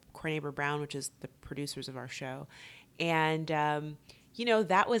Corey Neighbor Brown, which is the producers of our show. And, you know,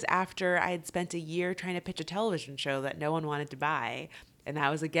 that was after I had spent a year trying to pitch a television show that no one wanted to buy. And that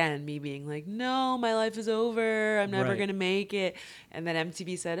was, again, me being like, no, my life is over. I'm never going to make it. And then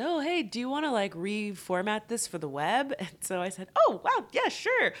MTV said, oh, hey, do you want to, like, reformat this for the web? And so I said, oh, wow, yeah,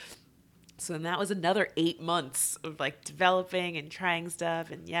 sure. So then that was another 8 months of like developing and trying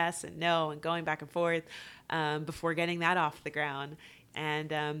stuff and yes and no and going back and forth before getting that off the ground. And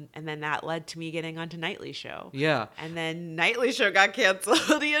then that led to me getting onto Nightly Show. Yeah. And then Nightly Show got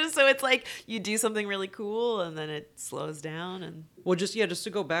canceled. You know, so it's like you do something really cool and then it slows down. And well, just to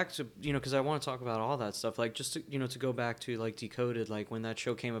go back to, you know, because I want to talk about all that stuff. Like, just to, you know, to go back to like Decoded, like when that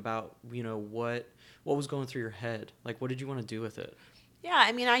show came about, you know, what was going through your head? Like, what did you want to do with it? Yeah,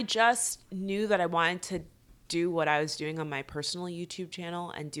 I mean, I just knew that I wanted to do what I was doing on my personal YouTube channel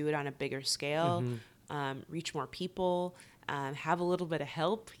and do it on a bigger scale, reach more people, have a little bit of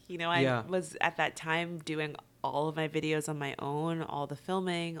help. You know, I was at that time doing all of my videos on my own, all the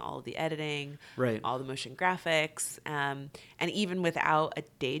filming, all of the editing, all the motion graphics. And even without a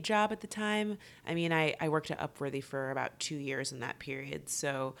day job at the time, I mean, I worked at Upworthy for about 2 years in that period.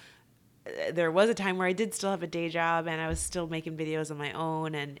 So there was a time where I did still have a day job and I was still making videos on my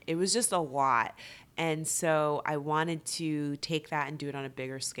own, and it was just a lot. And so I wanted to take that and do it on a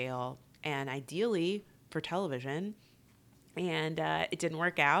bigger scale, and ideally for television. And it didn't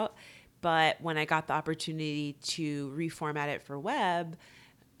work out, But when I got the opportunity to reformat it for web,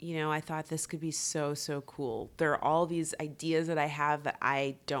 I thought this could be so, so cool. There are all these ideas that I have that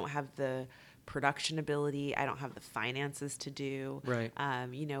I don't have the production ability. I don't have the finances to do. Right.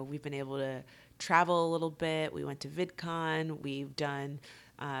 We've been able to travel a little bit. We went to VidCon. We've done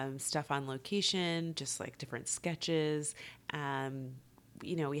stuff on location, just like different sketches.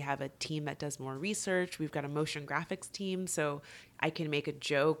 We have a team that does more research. We've got a motion graphics team, so I can make a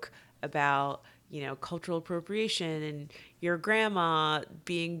joke about cultural appropriation and your grandma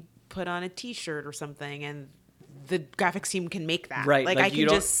being put on a t-shirt or something, and the graphics team can make that. Right. Like I can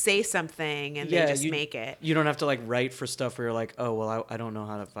just say something and they just make it. You don't have to like write for stuff where you're like, oh, well, I don't know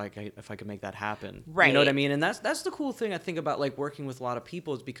how to, if I could make that happen. Right. You know what I mean? And that's the cool thing I think about like working with a lot of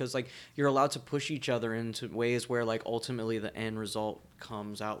people is because like you're allowed to push each other into ways where like ultimately the end result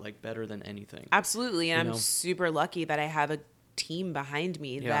comes out like better than anything. Absolutely. And I'm super lucky that I have a team behind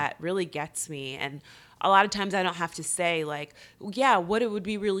me that really gets me. And a lot of times I don't have to say like, yeah, what it would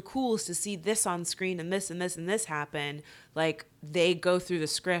be really cool is to see this on screen and this and this and this happen. Like they go through the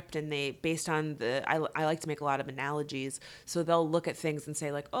script and they, based on I like to make a lot of analogies. So they'll look at things and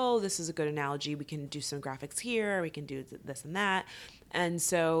say like, oh, this is a good analogy. We can do some graphics here. We can do this and that. And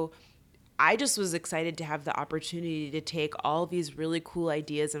so I just was excited to have the opportunity to take all these really cool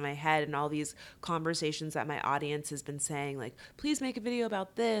ideas in my head and all these conversations that my audience has been saying, like, please make a video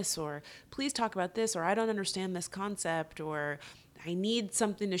about this, or please talk about this, or I don't understand this concept, or I need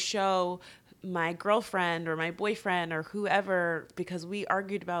something to show my girlfriend or my boyfriend or whoever because we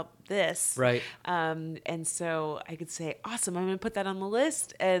argued about this. Right. And so I could say, awesome, I'm going to put that on the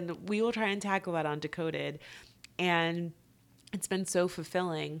list and we will try and tackle that on Decoded. And it's been so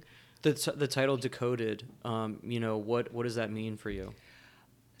fulfilling. The title Decoded, what does that mean for you?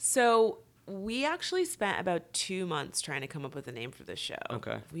 So we actually spent about 2 months trying to come up with a name for this show.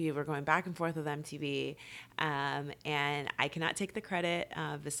 Okay. We were going back and forth with MTV, and I cannot take the credit.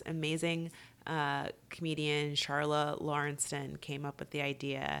 This amazing comedian, Charla Lawrenston, came up with the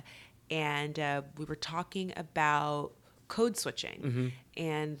idea, and we were talking about code switching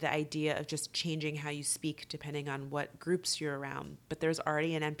and the idea of just changing how you speak depending on what groups you're around. But there's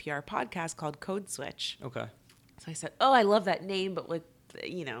already an NPR podcast called Code Switch. Okay. So I said, oh, I love that name, but like,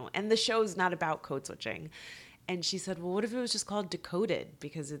 and the show is not about code switching. And she said, well, what if it was just called Decoded?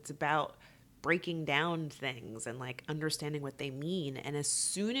 Because it's about breaking down things and like understanding what they mean. And as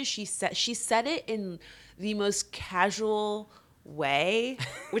soon as she said it in the most casual way,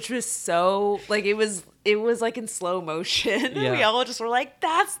 which was so like it was like in slow motion. Yeah. We all just were like,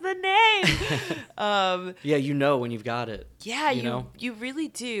 that's the name. Yeah, when you've got it. Yeah, you really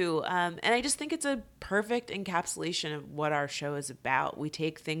do. And I just think it's a perfect encapsulation of what our show is about. We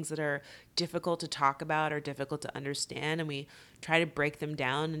take things that are difficult to talk about or difficult to understand, and we try to break them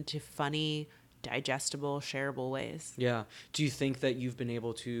down into funny, digestible, shareable ways. Yeah. Do you think that you've been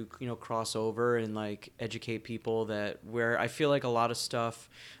able to, cross over and like educate people where I feel like a lot of stuff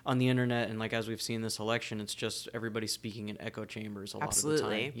on the internet and like as we've seen this election, it's just everybody speaking in echo chambers a lot of the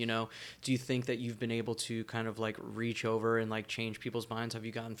time. Do you think that you've been able to kind of like reach over and like change people's minds? Have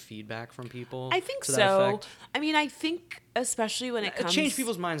you gotten feedback from people? I think so. I mean, I think especially when it comes... Change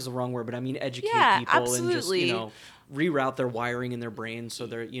people's minds is the wrong word, but I mean educate people absolutely. And just, reroute their wiring in their brain so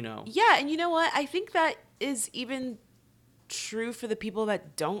they're, Yeah, and you know what? I think that is even true for the people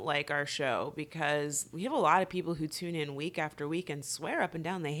that don't like our show, because we have a lot of people who tune in week after week and swear up and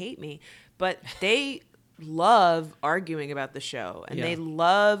down they hate me, but they love arguing about the show, and they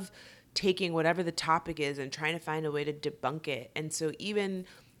love taking whatever the topic is and trying to find a way to debunk it. And so even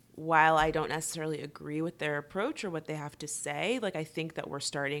while I don't necessarily agree with their approach or what they have to say, like I think that we're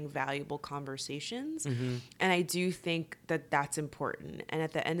starting valuable conversations. Mm-hmm. And I do think that that's important. And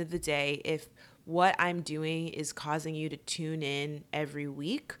at the end of the day, if what I'm doing is causing you to tune in every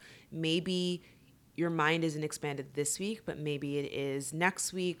week, maybe your mind isn't expanded this week, but maybe it is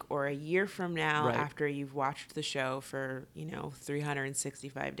next week or a year from now, right, after you've watched the show for,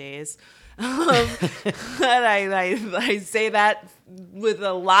 365 days. And I say that with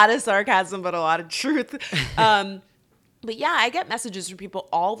a lot of sarcasm, but a lot of truth. But yeah, I get messages from people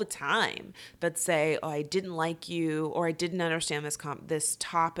all the time that say, oh, I didn't like you, or I didn't understand this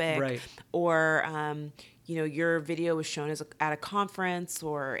topic, right, or, your video was shown at a conference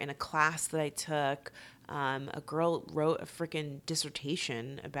or in a class that I took. A girl wrote a freaking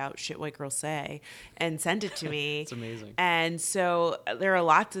dissertation about shit white girls say and sent it to me. It's amazing. And so there are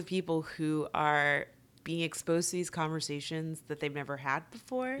lots of people who are being exposed to these conversations that they've never had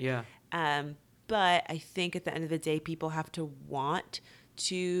before. Yeah. But I think at the end of the day, people have to want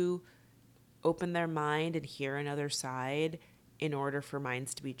to open their mind and hear another side. in order for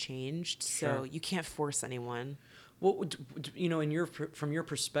minds to be changed. So Sure. you can't force anyone. Well, from your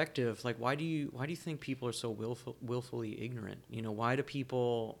perspective, like why do you think people are so willfully ignorant? Why do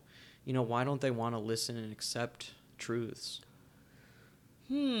people, why don't they want to listen and accept truths?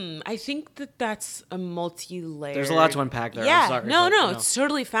 I think that that's a multi-layered. There's a lot to unpack there. Yeah, I'm sorry, no, it's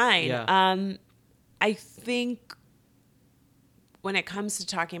totally fine. Yeah. I think when it comes to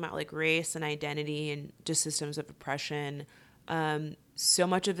talking about like race and identity and just systems of oppression, so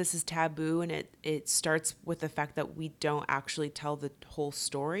much of this is taboo, and it starts with the fact that we don't actually tell the whole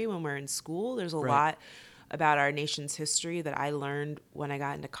story when we're in school. There's a lot about our nation's history that I learned when I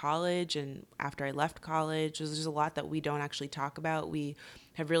got into college and after I left college. There's a lot that we don't actually talk about. We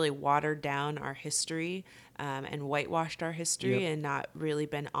have really watered down our history and whitewashed our history and not really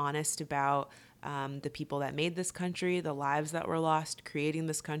been honest about the people that made this country, the lives that were lost creating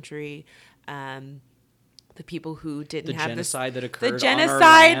this country, the people who didn't have genocide that occurred the on our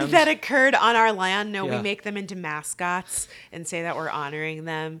genocide land. that occurred on our land. No, Yeah. we make them into mascots and say that we're honoring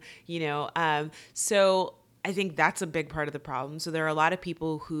them, so I think that's a big part of the problem. So there are a lot of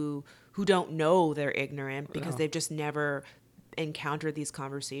people who don't know they're ignorant because they've just never encountered these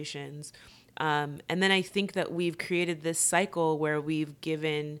conversations. And then I think that we've created this cycle where we've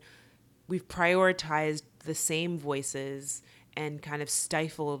prioritized the same voices and kind of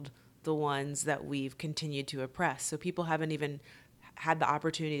stifled the ones that we've continued to oppress. So people haven't even had the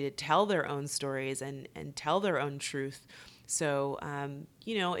opportunity to tell their own stories and tell their own truth. So,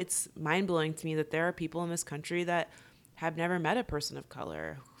 it's mind-blowing to me that there are people in this country that have never met a person of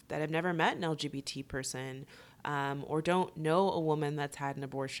color, that have never met an LGBT person, or don't know a woman that's had an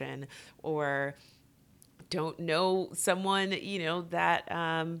abortion, or don't know someone,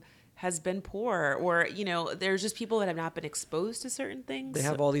 that has been poor, or, there's just people that have not been exposed to certain things. They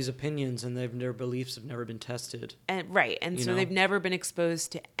have all these opinions and their beliefs have never been tested. And so they've never been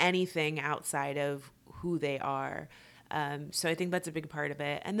exposed to anything outside of who they are. So I think that's a big part of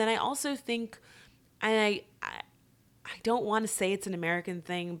it. And then I also think, and I don't want to say it's an American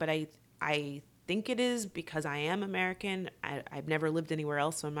thing, but I think it is because I am American. I've never lived anywhere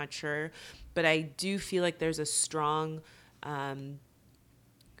else, so I'm not sure. But I do feel like there's a strong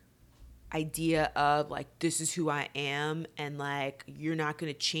idea of like, this is who I am, and like, you're not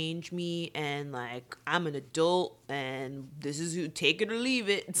going to change me, and like, I'm an adult, and this is who, take it or leave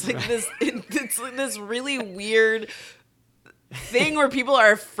it. It's like it's like this really weird thing where people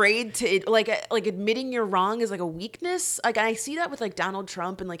are afraid to like admitting you're wrong is like a weakness. Like I see that with like Donald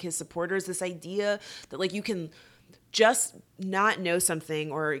Trump and like his supporters, this idea that like you can just not know something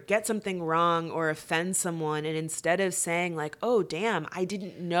or get something wrong or offend someone, and instead of saying like, oh damn, I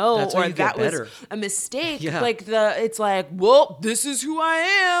didn't know, That's how or you get that was better. a mistake, Yeah. like it's like, well, this is who I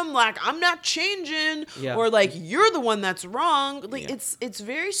am, like I'm not changing, Yeah. or like you're the one that's wrong. Like Yeah. it's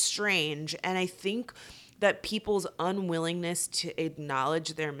very strange. And I think that people's unwillingness to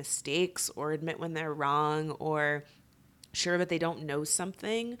acknowledge their mistakes or admit when they're wrong or sure that they don't know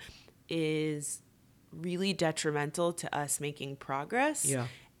something is really detrimental to us making progress. Yeah.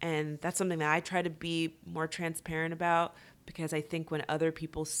 And that's something that I try to be more transparent about, because I think when other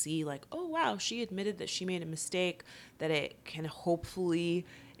people see like, oh wow, she admitted that she made a mistake, that it can hopefully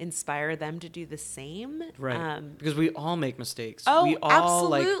inspire them to do the same. Right. Because we all make mistakes. Oh, we all,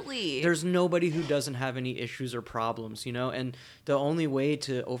 absolutely. Like, there's nobody who doesn't have any issues or problems, and the only way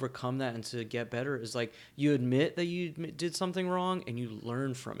to overcome that and to get better is like you admit that you did something wrong and you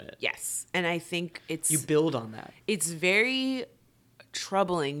learn from it. Yes. And I think You build on that. it's very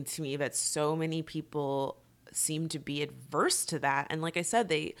troubling to me that so many people seem to be adverse to that. And like I said,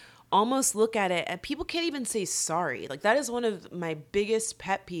 they almost look at it and people can't even say sorry. Like that is one of my biggest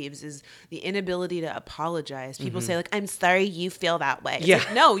pet peeves, is the inability to apologize. People say like, I'm sorry you feel that way. It's Yeah.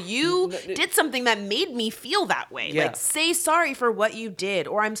 like, no, you did something that made me feel that way. Yeah. Like say sorry for what you did,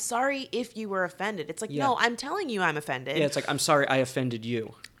 or I'm sorry if you were offended. It's like, Yeah. no, I'm telling you I'm offended. Yeah, it's like, I'm sorry I offended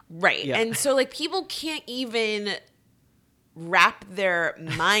you. Right. Yeah. And so like people can't even wrap their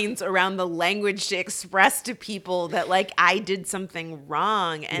minds around the language to express to people that like I did something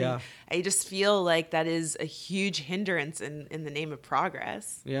wrong. And Yeah. I just feel like that is a huge hindrance in the name of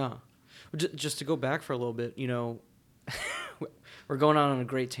progress. Yeah. Just to go back for a little bit, we're going on a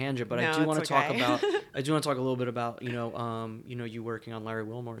great tangent, but No, I do want to it's talk okay. about, a little bit about, you working on Larry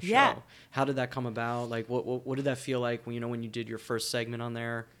Wilmore's show. Yeah. How did that come about? Like, what did that feel like when you did your first segment on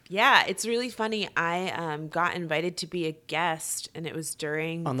there? Yeah, it's really funny. I got invited to be a guest, and it was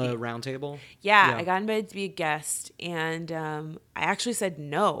during On the round table? Yeah, I got invited to be a guest, and I actually said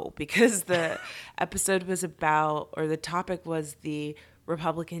no because the episode was about, or the topic was the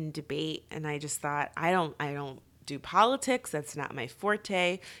Republican debate, and I just thought I don't do politics. That's not my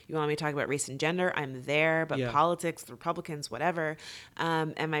forte. You want me to talk about race and gender? I'm there. But politics, the Republicans, whatever.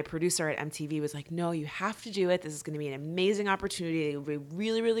 And my producer at MTV was like, no, you have to do it. This is going to be an amazing opportunity. We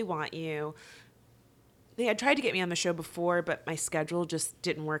really, really want you. They had tried to get me on the show before, but my schedule just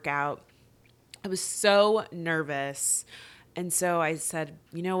didn't work out. I was so nervous. And so I said,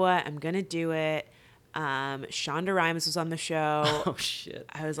 you know what? I'm going to do it. Shonda Rhimes was on the show. Oh, shit.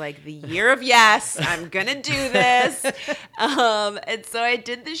 I was like, the year of yes, I'm going to do this. And so I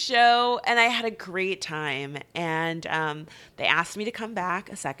did the show and I had a great time. And they asked me to come back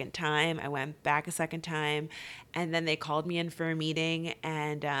a second time. I went back a second time. And then they called me in for a meeting.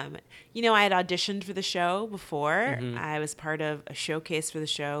 And, you know, I had auditioned for the show before. Mm-hmm. I was part of a showcase for the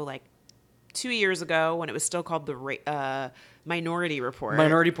show like 2 years ago when it was still called the Minority Report.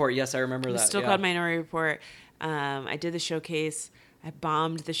 Minority Report, yes, I remember that. It was still called Minority Report. I did the showcase. I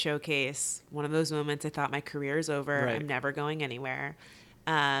bombed the showcase. One of those moments I thought my career is over. Right. I'm never going anywhere.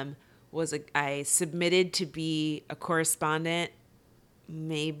 I submitted to be a correspondent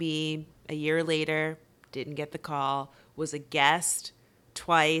maybe a year later. Didn't get the call. Was a guest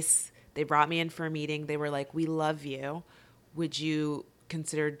twice. They brought me in for a meeting. They were like, we love you. Would you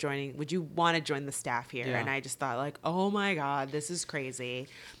consider joining? Would you want to join the staff here? Yeah. And I just thought like, oh my God, this is crazy.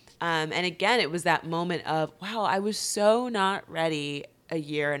 And again, it was that moment of, wow, I was so not ready a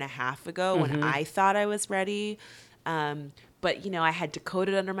year and a half ago when I thought I was ready. But, you know, I had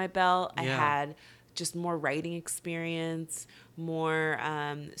Decoded under my belt. I had just more writing experience, more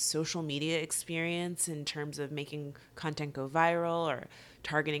social media experience in terms of making content go viral or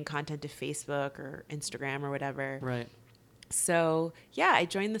targeting content to Facebook or Instagram or whatever. Right. So, yeah, I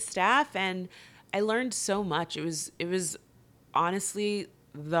joined the staff and I learned so much. It was honestly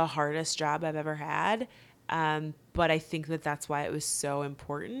the hardest job I've ever had. But I think that that's why it was so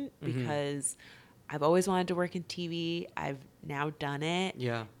important because I've always wanted to work in TV. I've now done it.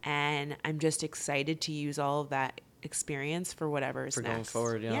 Yeah. And I'm just excited to use all of that experience for whatever's For next. going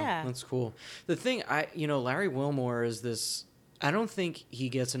forward, yeah. Yeah. That's cool. The thing, Larry Wilmore is this... I don't think he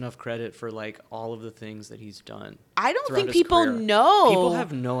gets enough credit for like all of the things that he's done. I don't throughout think his people career. know. People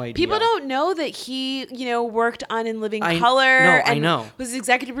have no idea. People don't know that he, worked on In Living Color. I and know. Was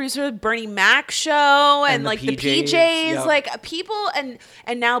executive producer of Bernie Mac's show and the like the PJs, PJs, yep. like people and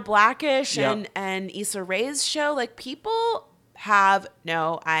now Blackish Yep. and Issa Rae's show. Like people have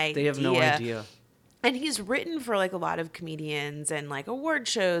no idea. They have no idea. And he's written for like a lot of comedians and like award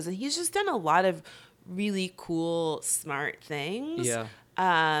shows, and he's just done a lot of really cool, smart things. Yeah.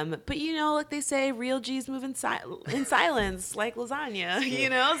 But like they say, real G's move in silence, like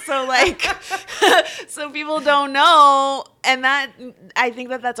lasagna, so like, so people don't know. And that, I think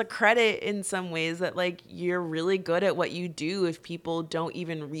that that's a credit in some ways that like, you're really good at what you do if people don't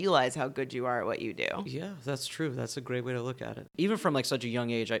even realize how good you are at what you do. Yeah, that's true. That's a great way to look at it. Even from like such a young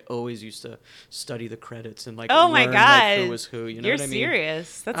age, I always used to study the credits and like, oh my learn, God, like, who was who, you know you're what I mean?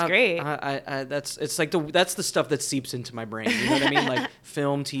 serious. That's great. That's the stuff that seeps into my brain. You know what I mean? Like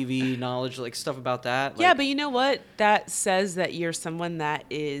film, TV, knowledge, like stuff about that. Like, yeah, but you know what? That says that you're someone that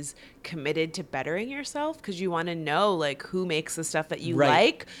is committed to bettering yourself because you want to know like who makes the stuff that you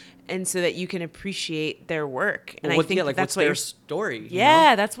like, and so that you can appreciate their work. And I think that's what's what their story.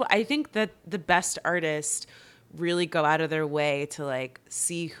 Yeah, that's what I think that the best artists really go out of their way to like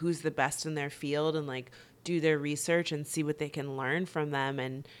see who's the best in their field and like do their research and see what they can learn from them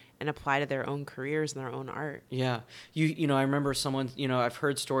and apply to their own careers and their own art. Yeah. I remember someone, I've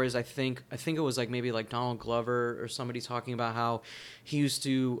heard stories, I think it was like maybe like Donald Glover or somebody talking about how he used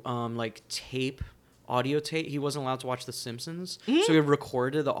to like audio tape. He wasn't allowed to watch The Simpsons. So he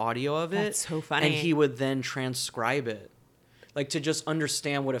recorded the audio of it. That's so funny. And he would then transcribe it. Like to just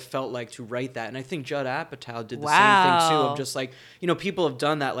understand what it felt like to write that. And I think Judd Apatow did the same thing too, of just like, people have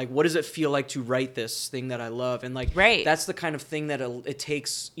done that. Like, what does it feel like to write this thing that I love? And like, that's the kind of thing that it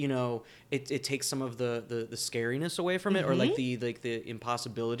takes, it takes some of the scariness away from it, or like the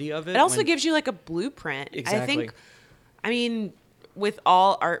impossibility of it. It also gives you like a blueprint. Exactly. I think, with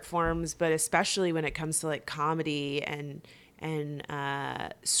all art forms, but especially when it comes to like comedy and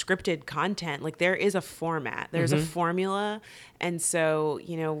scripted content, like there is a format, there's a formula. And so,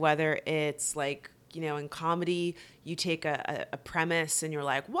 whether it's like, in comedy, you take a premise and you're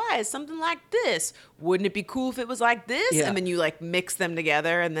like, why is something like this? Wouldn't it be cool if it was like this? Yeah. And then you like mix them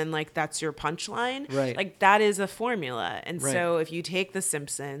together and then like that's your punchline. Right. Like that is a formula. And so if you take The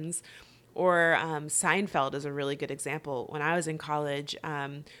Simpsons or Seinfeld is a really good example. When I was in college,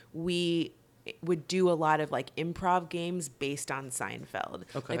 we would do a lot of like improv games based on Seinfeld.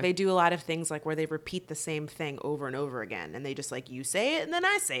 Okay. Like they do a lot of things like where they repeat the same thing over and over again, and they just like, you say it and then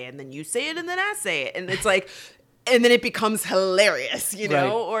I say it and then you say it and then I say it, and it's like and then it becomes hilarious, you know,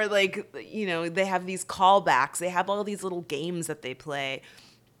 Right. or like, you know, they have these callbacks. They have all these little games that they play.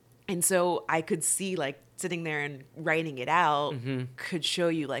 And so I could see like sitting there and writing it out could show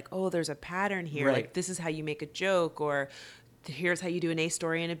you like, oh, there's a pattern here. Right. Like this is how you make a joke, or here's how you do an A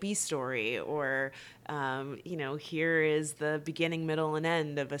story and a B story, or, you know, here is the beginning, middle, and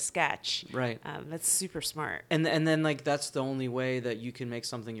end of a sketch. Right. That's super smart. And then like that's the only way that you can make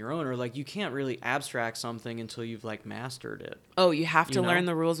something your own, or like you can't really abstract something until you've like mastered it. Oh, you have to You know? learn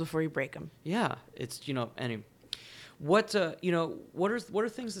the rules before you break them. Yeah, it's what you know, what are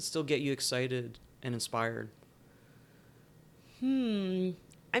things that still get you excited and inspired?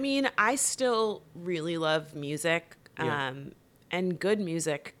 I mean, I still really love music, Yeah. and good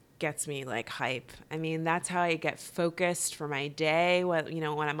music gets me like hype. I mean, that's how I get focused for my day. What, you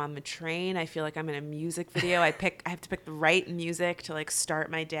know, when I'm on the train, I feel like I'm in a music video. I have to pick the right music to like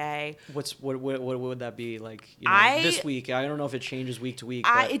start my day. What would that be like? You know, this week, I don't know if it changes week to week.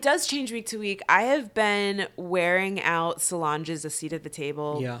 But It does change week to week. I have been wearing out Solange's A Seat at the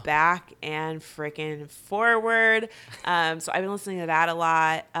Table Yeah. back and freaking forward. So I've been listening to that a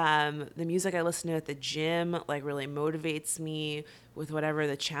lot. The music I listen to at the gym like really motivates me with whatever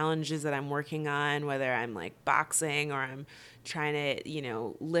the challenges that I'm working on, whether I'm like boxing or I'm trying to, you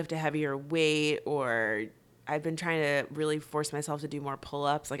know, lift a heavier weight, or I've been trying to really force myself to do more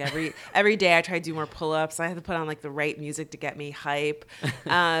pull-ups. Like every day I try to do more pull-ups. I have to put on like the right music to get me hype.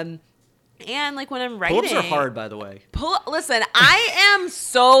 And like when I'm writing, pull-ups are hard, by the way. Listen, I am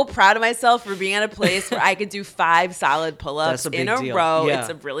so proud of myself for being at a place where I could do 5 solid pull-ups That's a big in a deal. row. Yeah. It's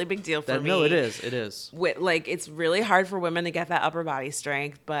a really big deal for me. No, it is. It is. Like it's really hard for women to get that upper body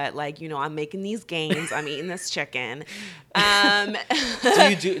strength, but like, you know, I'm making these gains. I'm eating this chicken.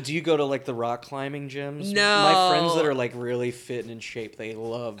 Do you go to like the rock climbing gyms? No. My friends that are like really fit and in shape, they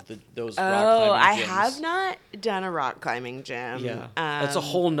love those rock Oh, climbing I gyms. have not done a rock climbing gym. Yeah, that's a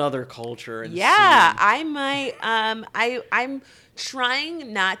whole nother culture. And Yeah, scene. I might. I'm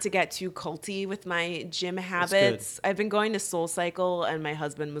trying not to get too culty with my gym habits. I've been going to Soul Cycle, and my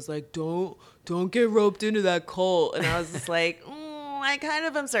husband was like, "Don't get roped into that cult," and I was just like, I kind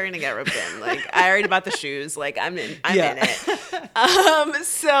of am starting to get roped in. Like I already bought the shoes. Like I'm in it.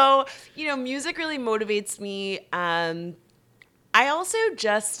 So you know, music really motivates me. I also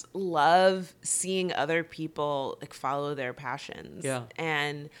just love seeing other people like follow their passions. Yeah.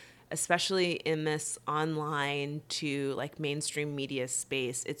 And especially in this online to like mainstream media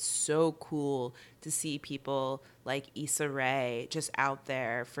space, it's so cool to see people like Issa Rae just out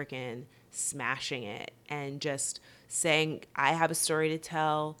there freaking smashing it and just saying, I have a story to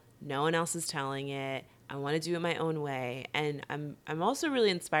tell. No one else is telling it. I want to do it my own way. And I'm also really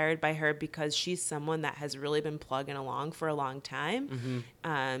inspired by her because she's someone that has really been plugging along for a long time.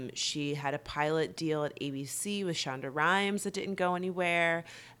 She had a pilot deal at ABC with Shonda Rhimes that didn't go anywhere.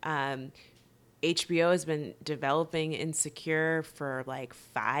 HBO has been developing Insecure for like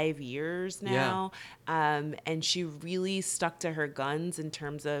 5 years now. And she really stuck to her guns in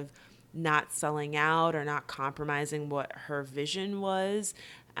terms of not selling out or not compromising what her vision was.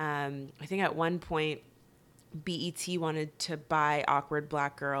 I think at one point, BET wanted to buy Awkward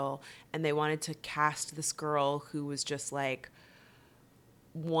Black Girl, and they wanted to cast this girl who was just like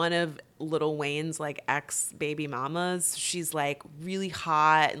one of Lil Wayne's like ex baby mamas. She's like really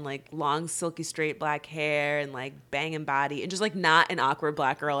hot and like long silky straight black hair and like banging body and just like not an awkward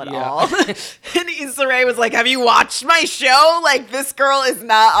black girl at all. And Issa Rae was like, have you watched my show? Like this girl is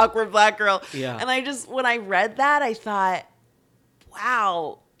not awkward black girl. Yeah. And I just, when I read that, I thought,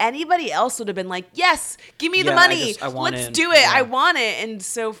 wow, anybody else would have been like, yes, give me the money. Let's do it. Yeah. I want it. And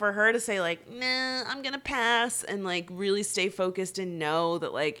so for her to say like, nah, I'm going to pass and like really stay focused and know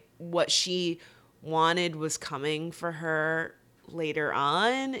that like what she wanted was coming for her later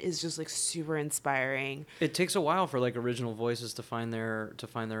on is just like super inspiring. It takes a while for like original voices to find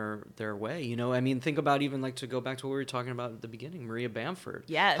their way, you know. I mean, think about even like to go back to what we were talking about at the beginning, Maria Bamford.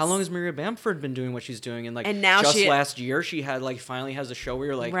 Yes. How long has Maria Bamford been doing what she's doing? And now just last year she had like finally has a show where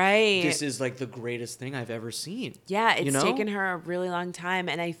you're like, right, this is like the greatest thing I've ever seen. Yeah, it's you know? taken her a really long time,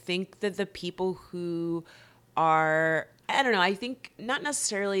 and I think that the people who are, I don't know, I think not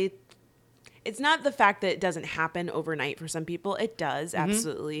necessarily. It's not the fact that it doesn't happen overnight for some people. It does,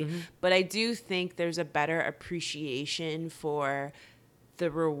 absolutely. But I do think there's a better appreciation for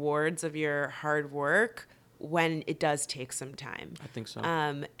the rewards of your hard work when it does take some time. I think so.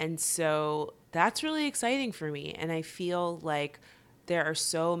 And so that's really exciting for me. And I feel like there are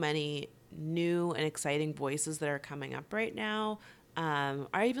so many new and exciting voices that are coming up right now.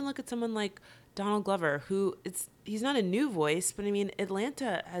 I even look at someone like Donald Glover, he's not a new voice, but I mean,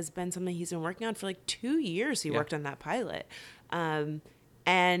 Atlanta has been something he's been working on for like 2 years. He worked on that pilot.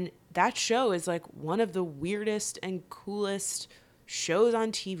 And that show is like one of the weirdest and coolest shows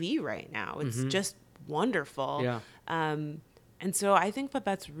on TV right now. It's just wonderful. Yeah. And so I think that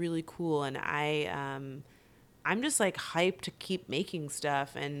that's really cool. And I'm just like hyped to keep making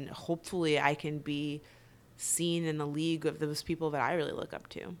stuff, and hopefully I can be seen in the league of those people that I really look up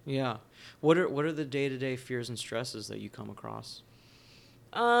to. Yeah. What are the day-to-day fears and stresses that you come across?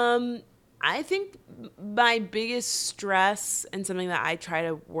 I think my biggest stress, and something that I try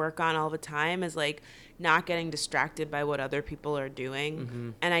to work on all the time, is like not getting distracted by what other people are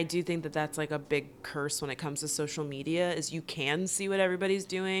doing. And I do think that that's like a big curse when it comes to social media, is you can see what everybody's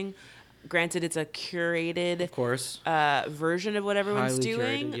doing. Granted, it's a curated, Of course. version of what everyone's Highly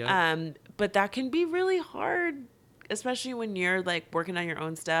doing. curated, yeah. But that can be really hard, especially when you're like working on your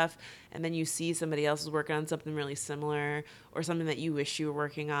own stuff and then you see somebody else is working on something really similar, or something that you wish you were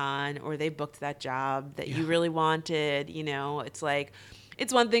working on, or they booked that job that you really wanted. You know, it's like,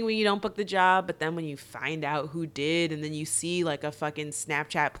 it's one thing when you don't book the job, but then when you find out who did, and then you see like a fucking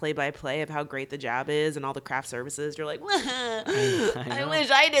Snapchat play-by-play of how great the job is and all the craft services, you're like, I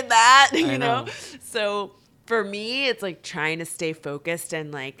wish I did that, you know? So for me, it's like trying to stay focused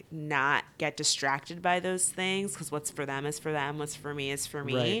and like not get distracted by those things, because what's for them is for them, what's for me is for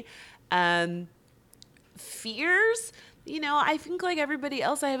me. Fears, you know, I think like everybody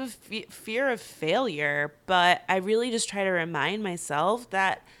else, I have a fear of failure, but I really just try to remind myself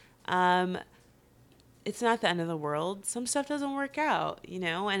that it's not the end of the world. Some stuff doesn't work out, you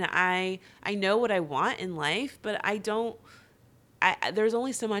know, and I know what I want in life, but there's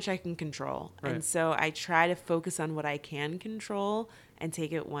only so much I can control. Right. And so I try to focus on what I can control and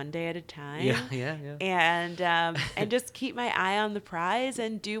take it one day at a time. Yeah. And just keep my eye on the prize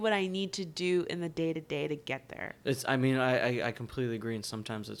and do what I need to do in the day to day to get there. I completely agree, and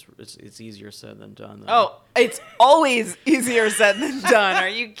sometimes it's easier said than done. Oh, it's always easier said than done. Are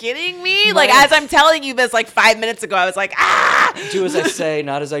you kidding me? Like, as I'm telling you this like 5 minutes ago, I was like, do as I say,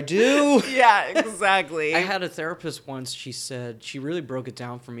 not as I do. Yeah, exactly. I had a therapist once. She said, she really broke it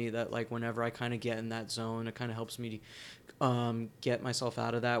down for me, that like whenever I kind of get in that zone, it kind of helps me get myself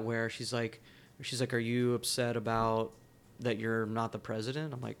out of that, where she's like, are you upset about that you're not the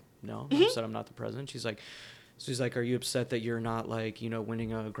president? I'm like, no, I'm upset I'm not the president. She's like, are you upset that you're not like, you know,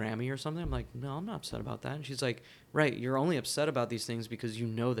 winning a Grammy or something? I'm like, no, I'm not upset about that. And she's like, right, you're only upset about these things because you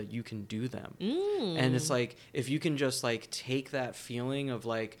know that you can do them. And it's like, if you can just like take that feeling of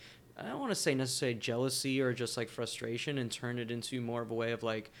like, I don't want to say necessarily jealousy or just like frustration, and turn it into more of a way of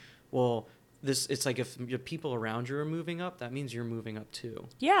like, well, it's like if the people around you are moving up, that means you're moving up too.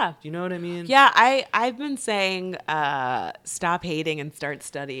 Yeah. Do you know what I mean? Yeah, I've been saying stop hating and start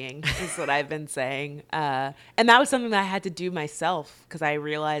studying is what I've been saying. And that was something that I had to do myself, because I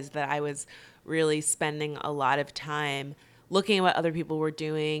realized that I was really spending a lot of time looking at what other people were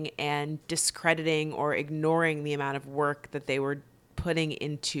doing and discrediting or ignoring the amount of work that they were putting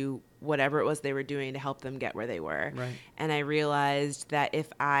into whatever it was they were doing to help them get where they were. Right. And I realized that if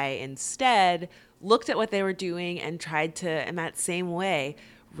I instead looked at what they were doing and tried to, in that same way,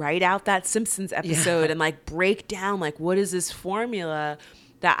 write out that Simpsons episode and like break down like, what is this formula,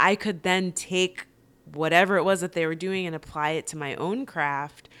 that I could then take whatever it was that they were doing and apply it to my own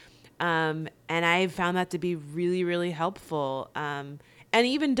craft. And I found that to be really, really helpful. And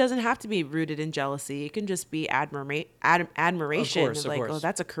even doesn't have to be rooted in jealousy. It can just be admiration. Of like, oh,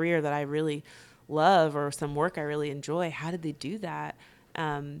 that's a career that I really love, or some work I really enjoy. How did they do that?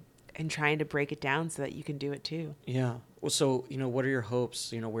 And trying to break it down so that you can do it too. Yeah. Well, so, you know, what are your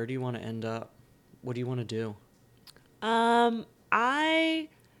hopes? You know, where do you want to end up? What do you want to do?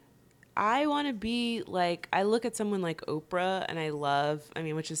 I want to be like, I look at someone like Oprah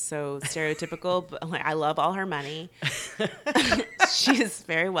and which is so stereotypical, but like, I love all her money. She is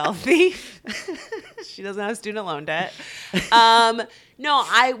very wealthy. She doesn't have student loan debt. What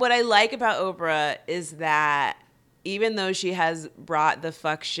I like about Oprah is that even though she has brought the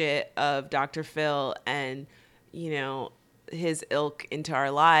fuck shit of Dr. Phil and, you know, his ilk into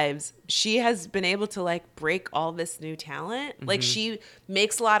our lives, she has been able to like break all this new talent. Mm-hmm. Like, she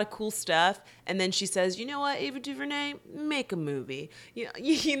makes a lot of cool stuff, and then she says, you know what, Ava DuVernay, make a movie.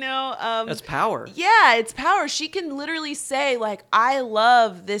 You know, that's power. Yeah, it's power. She can literally say like, I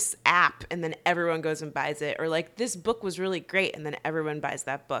love this app, and then everyone goes and buys it, or like, this book was really great, and then everyone buys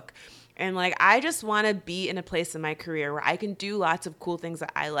that book. And like, I just want to be in a place in my career where I can do lots of cool things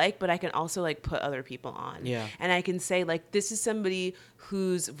that I like, but I can also like put other people on. Yeah. And I can say like, this is somebody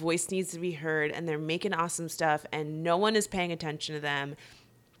whose voice needs to be heard, and they're making awesome stuff, and no one is paying attention to them.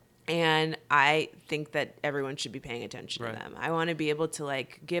 And I think that everyone should be paying attention Right. to them. I want to be able to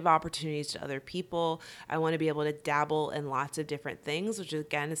like give opportunities to other people. I want to be able to dabble in lots of different things, which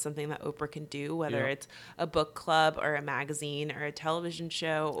again is something that Oprah can do, whether Yeah. it's a book club or a magazine or a television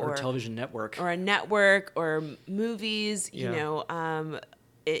show Or a television network. or a network or movies. Yeah.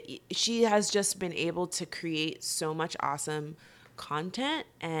 She has just been able to create so much awesome content,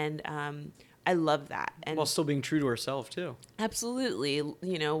 and I love that. And While still being true to herself, too. absolutely,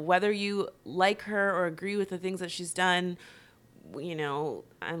 whether you like her or agree with the things that she's done,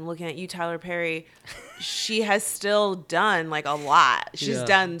 I'm looking at you, Tyler Perry. She has still done like a lot.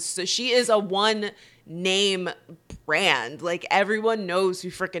 Yeah. So she is a one name brand. Like everyone knows who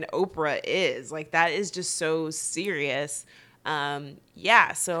freaking Oprah is. Like that is just so serious.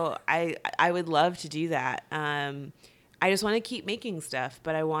 Yeah, so I would love to do that. I just want to keep making stuff,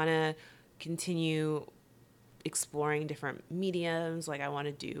 but I want to continue exploring different mediums. Like I want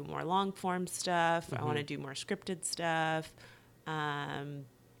to do more long form stuff. I want to do more scripted stuff.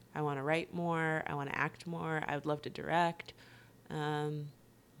 I want to write more. I want to act more. I would love to direct.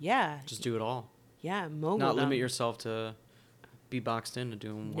 Yeah. Just do it all. Yeah. Mogul Not them. limit yourself to be boxed into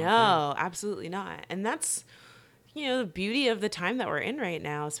doing one No, absolutely not. And that's, the beauty of the time that we're in right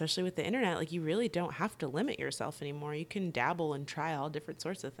now, especially with the internet. Like you really don't have to limit yourself anymore. You can dabble and try all different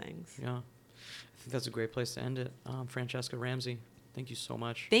sorts of things. thing. Yeah. I think that's a great place to end it. Francesca Ramsey, thank you so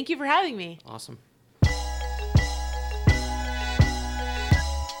much. Thank you for having me. Awesome.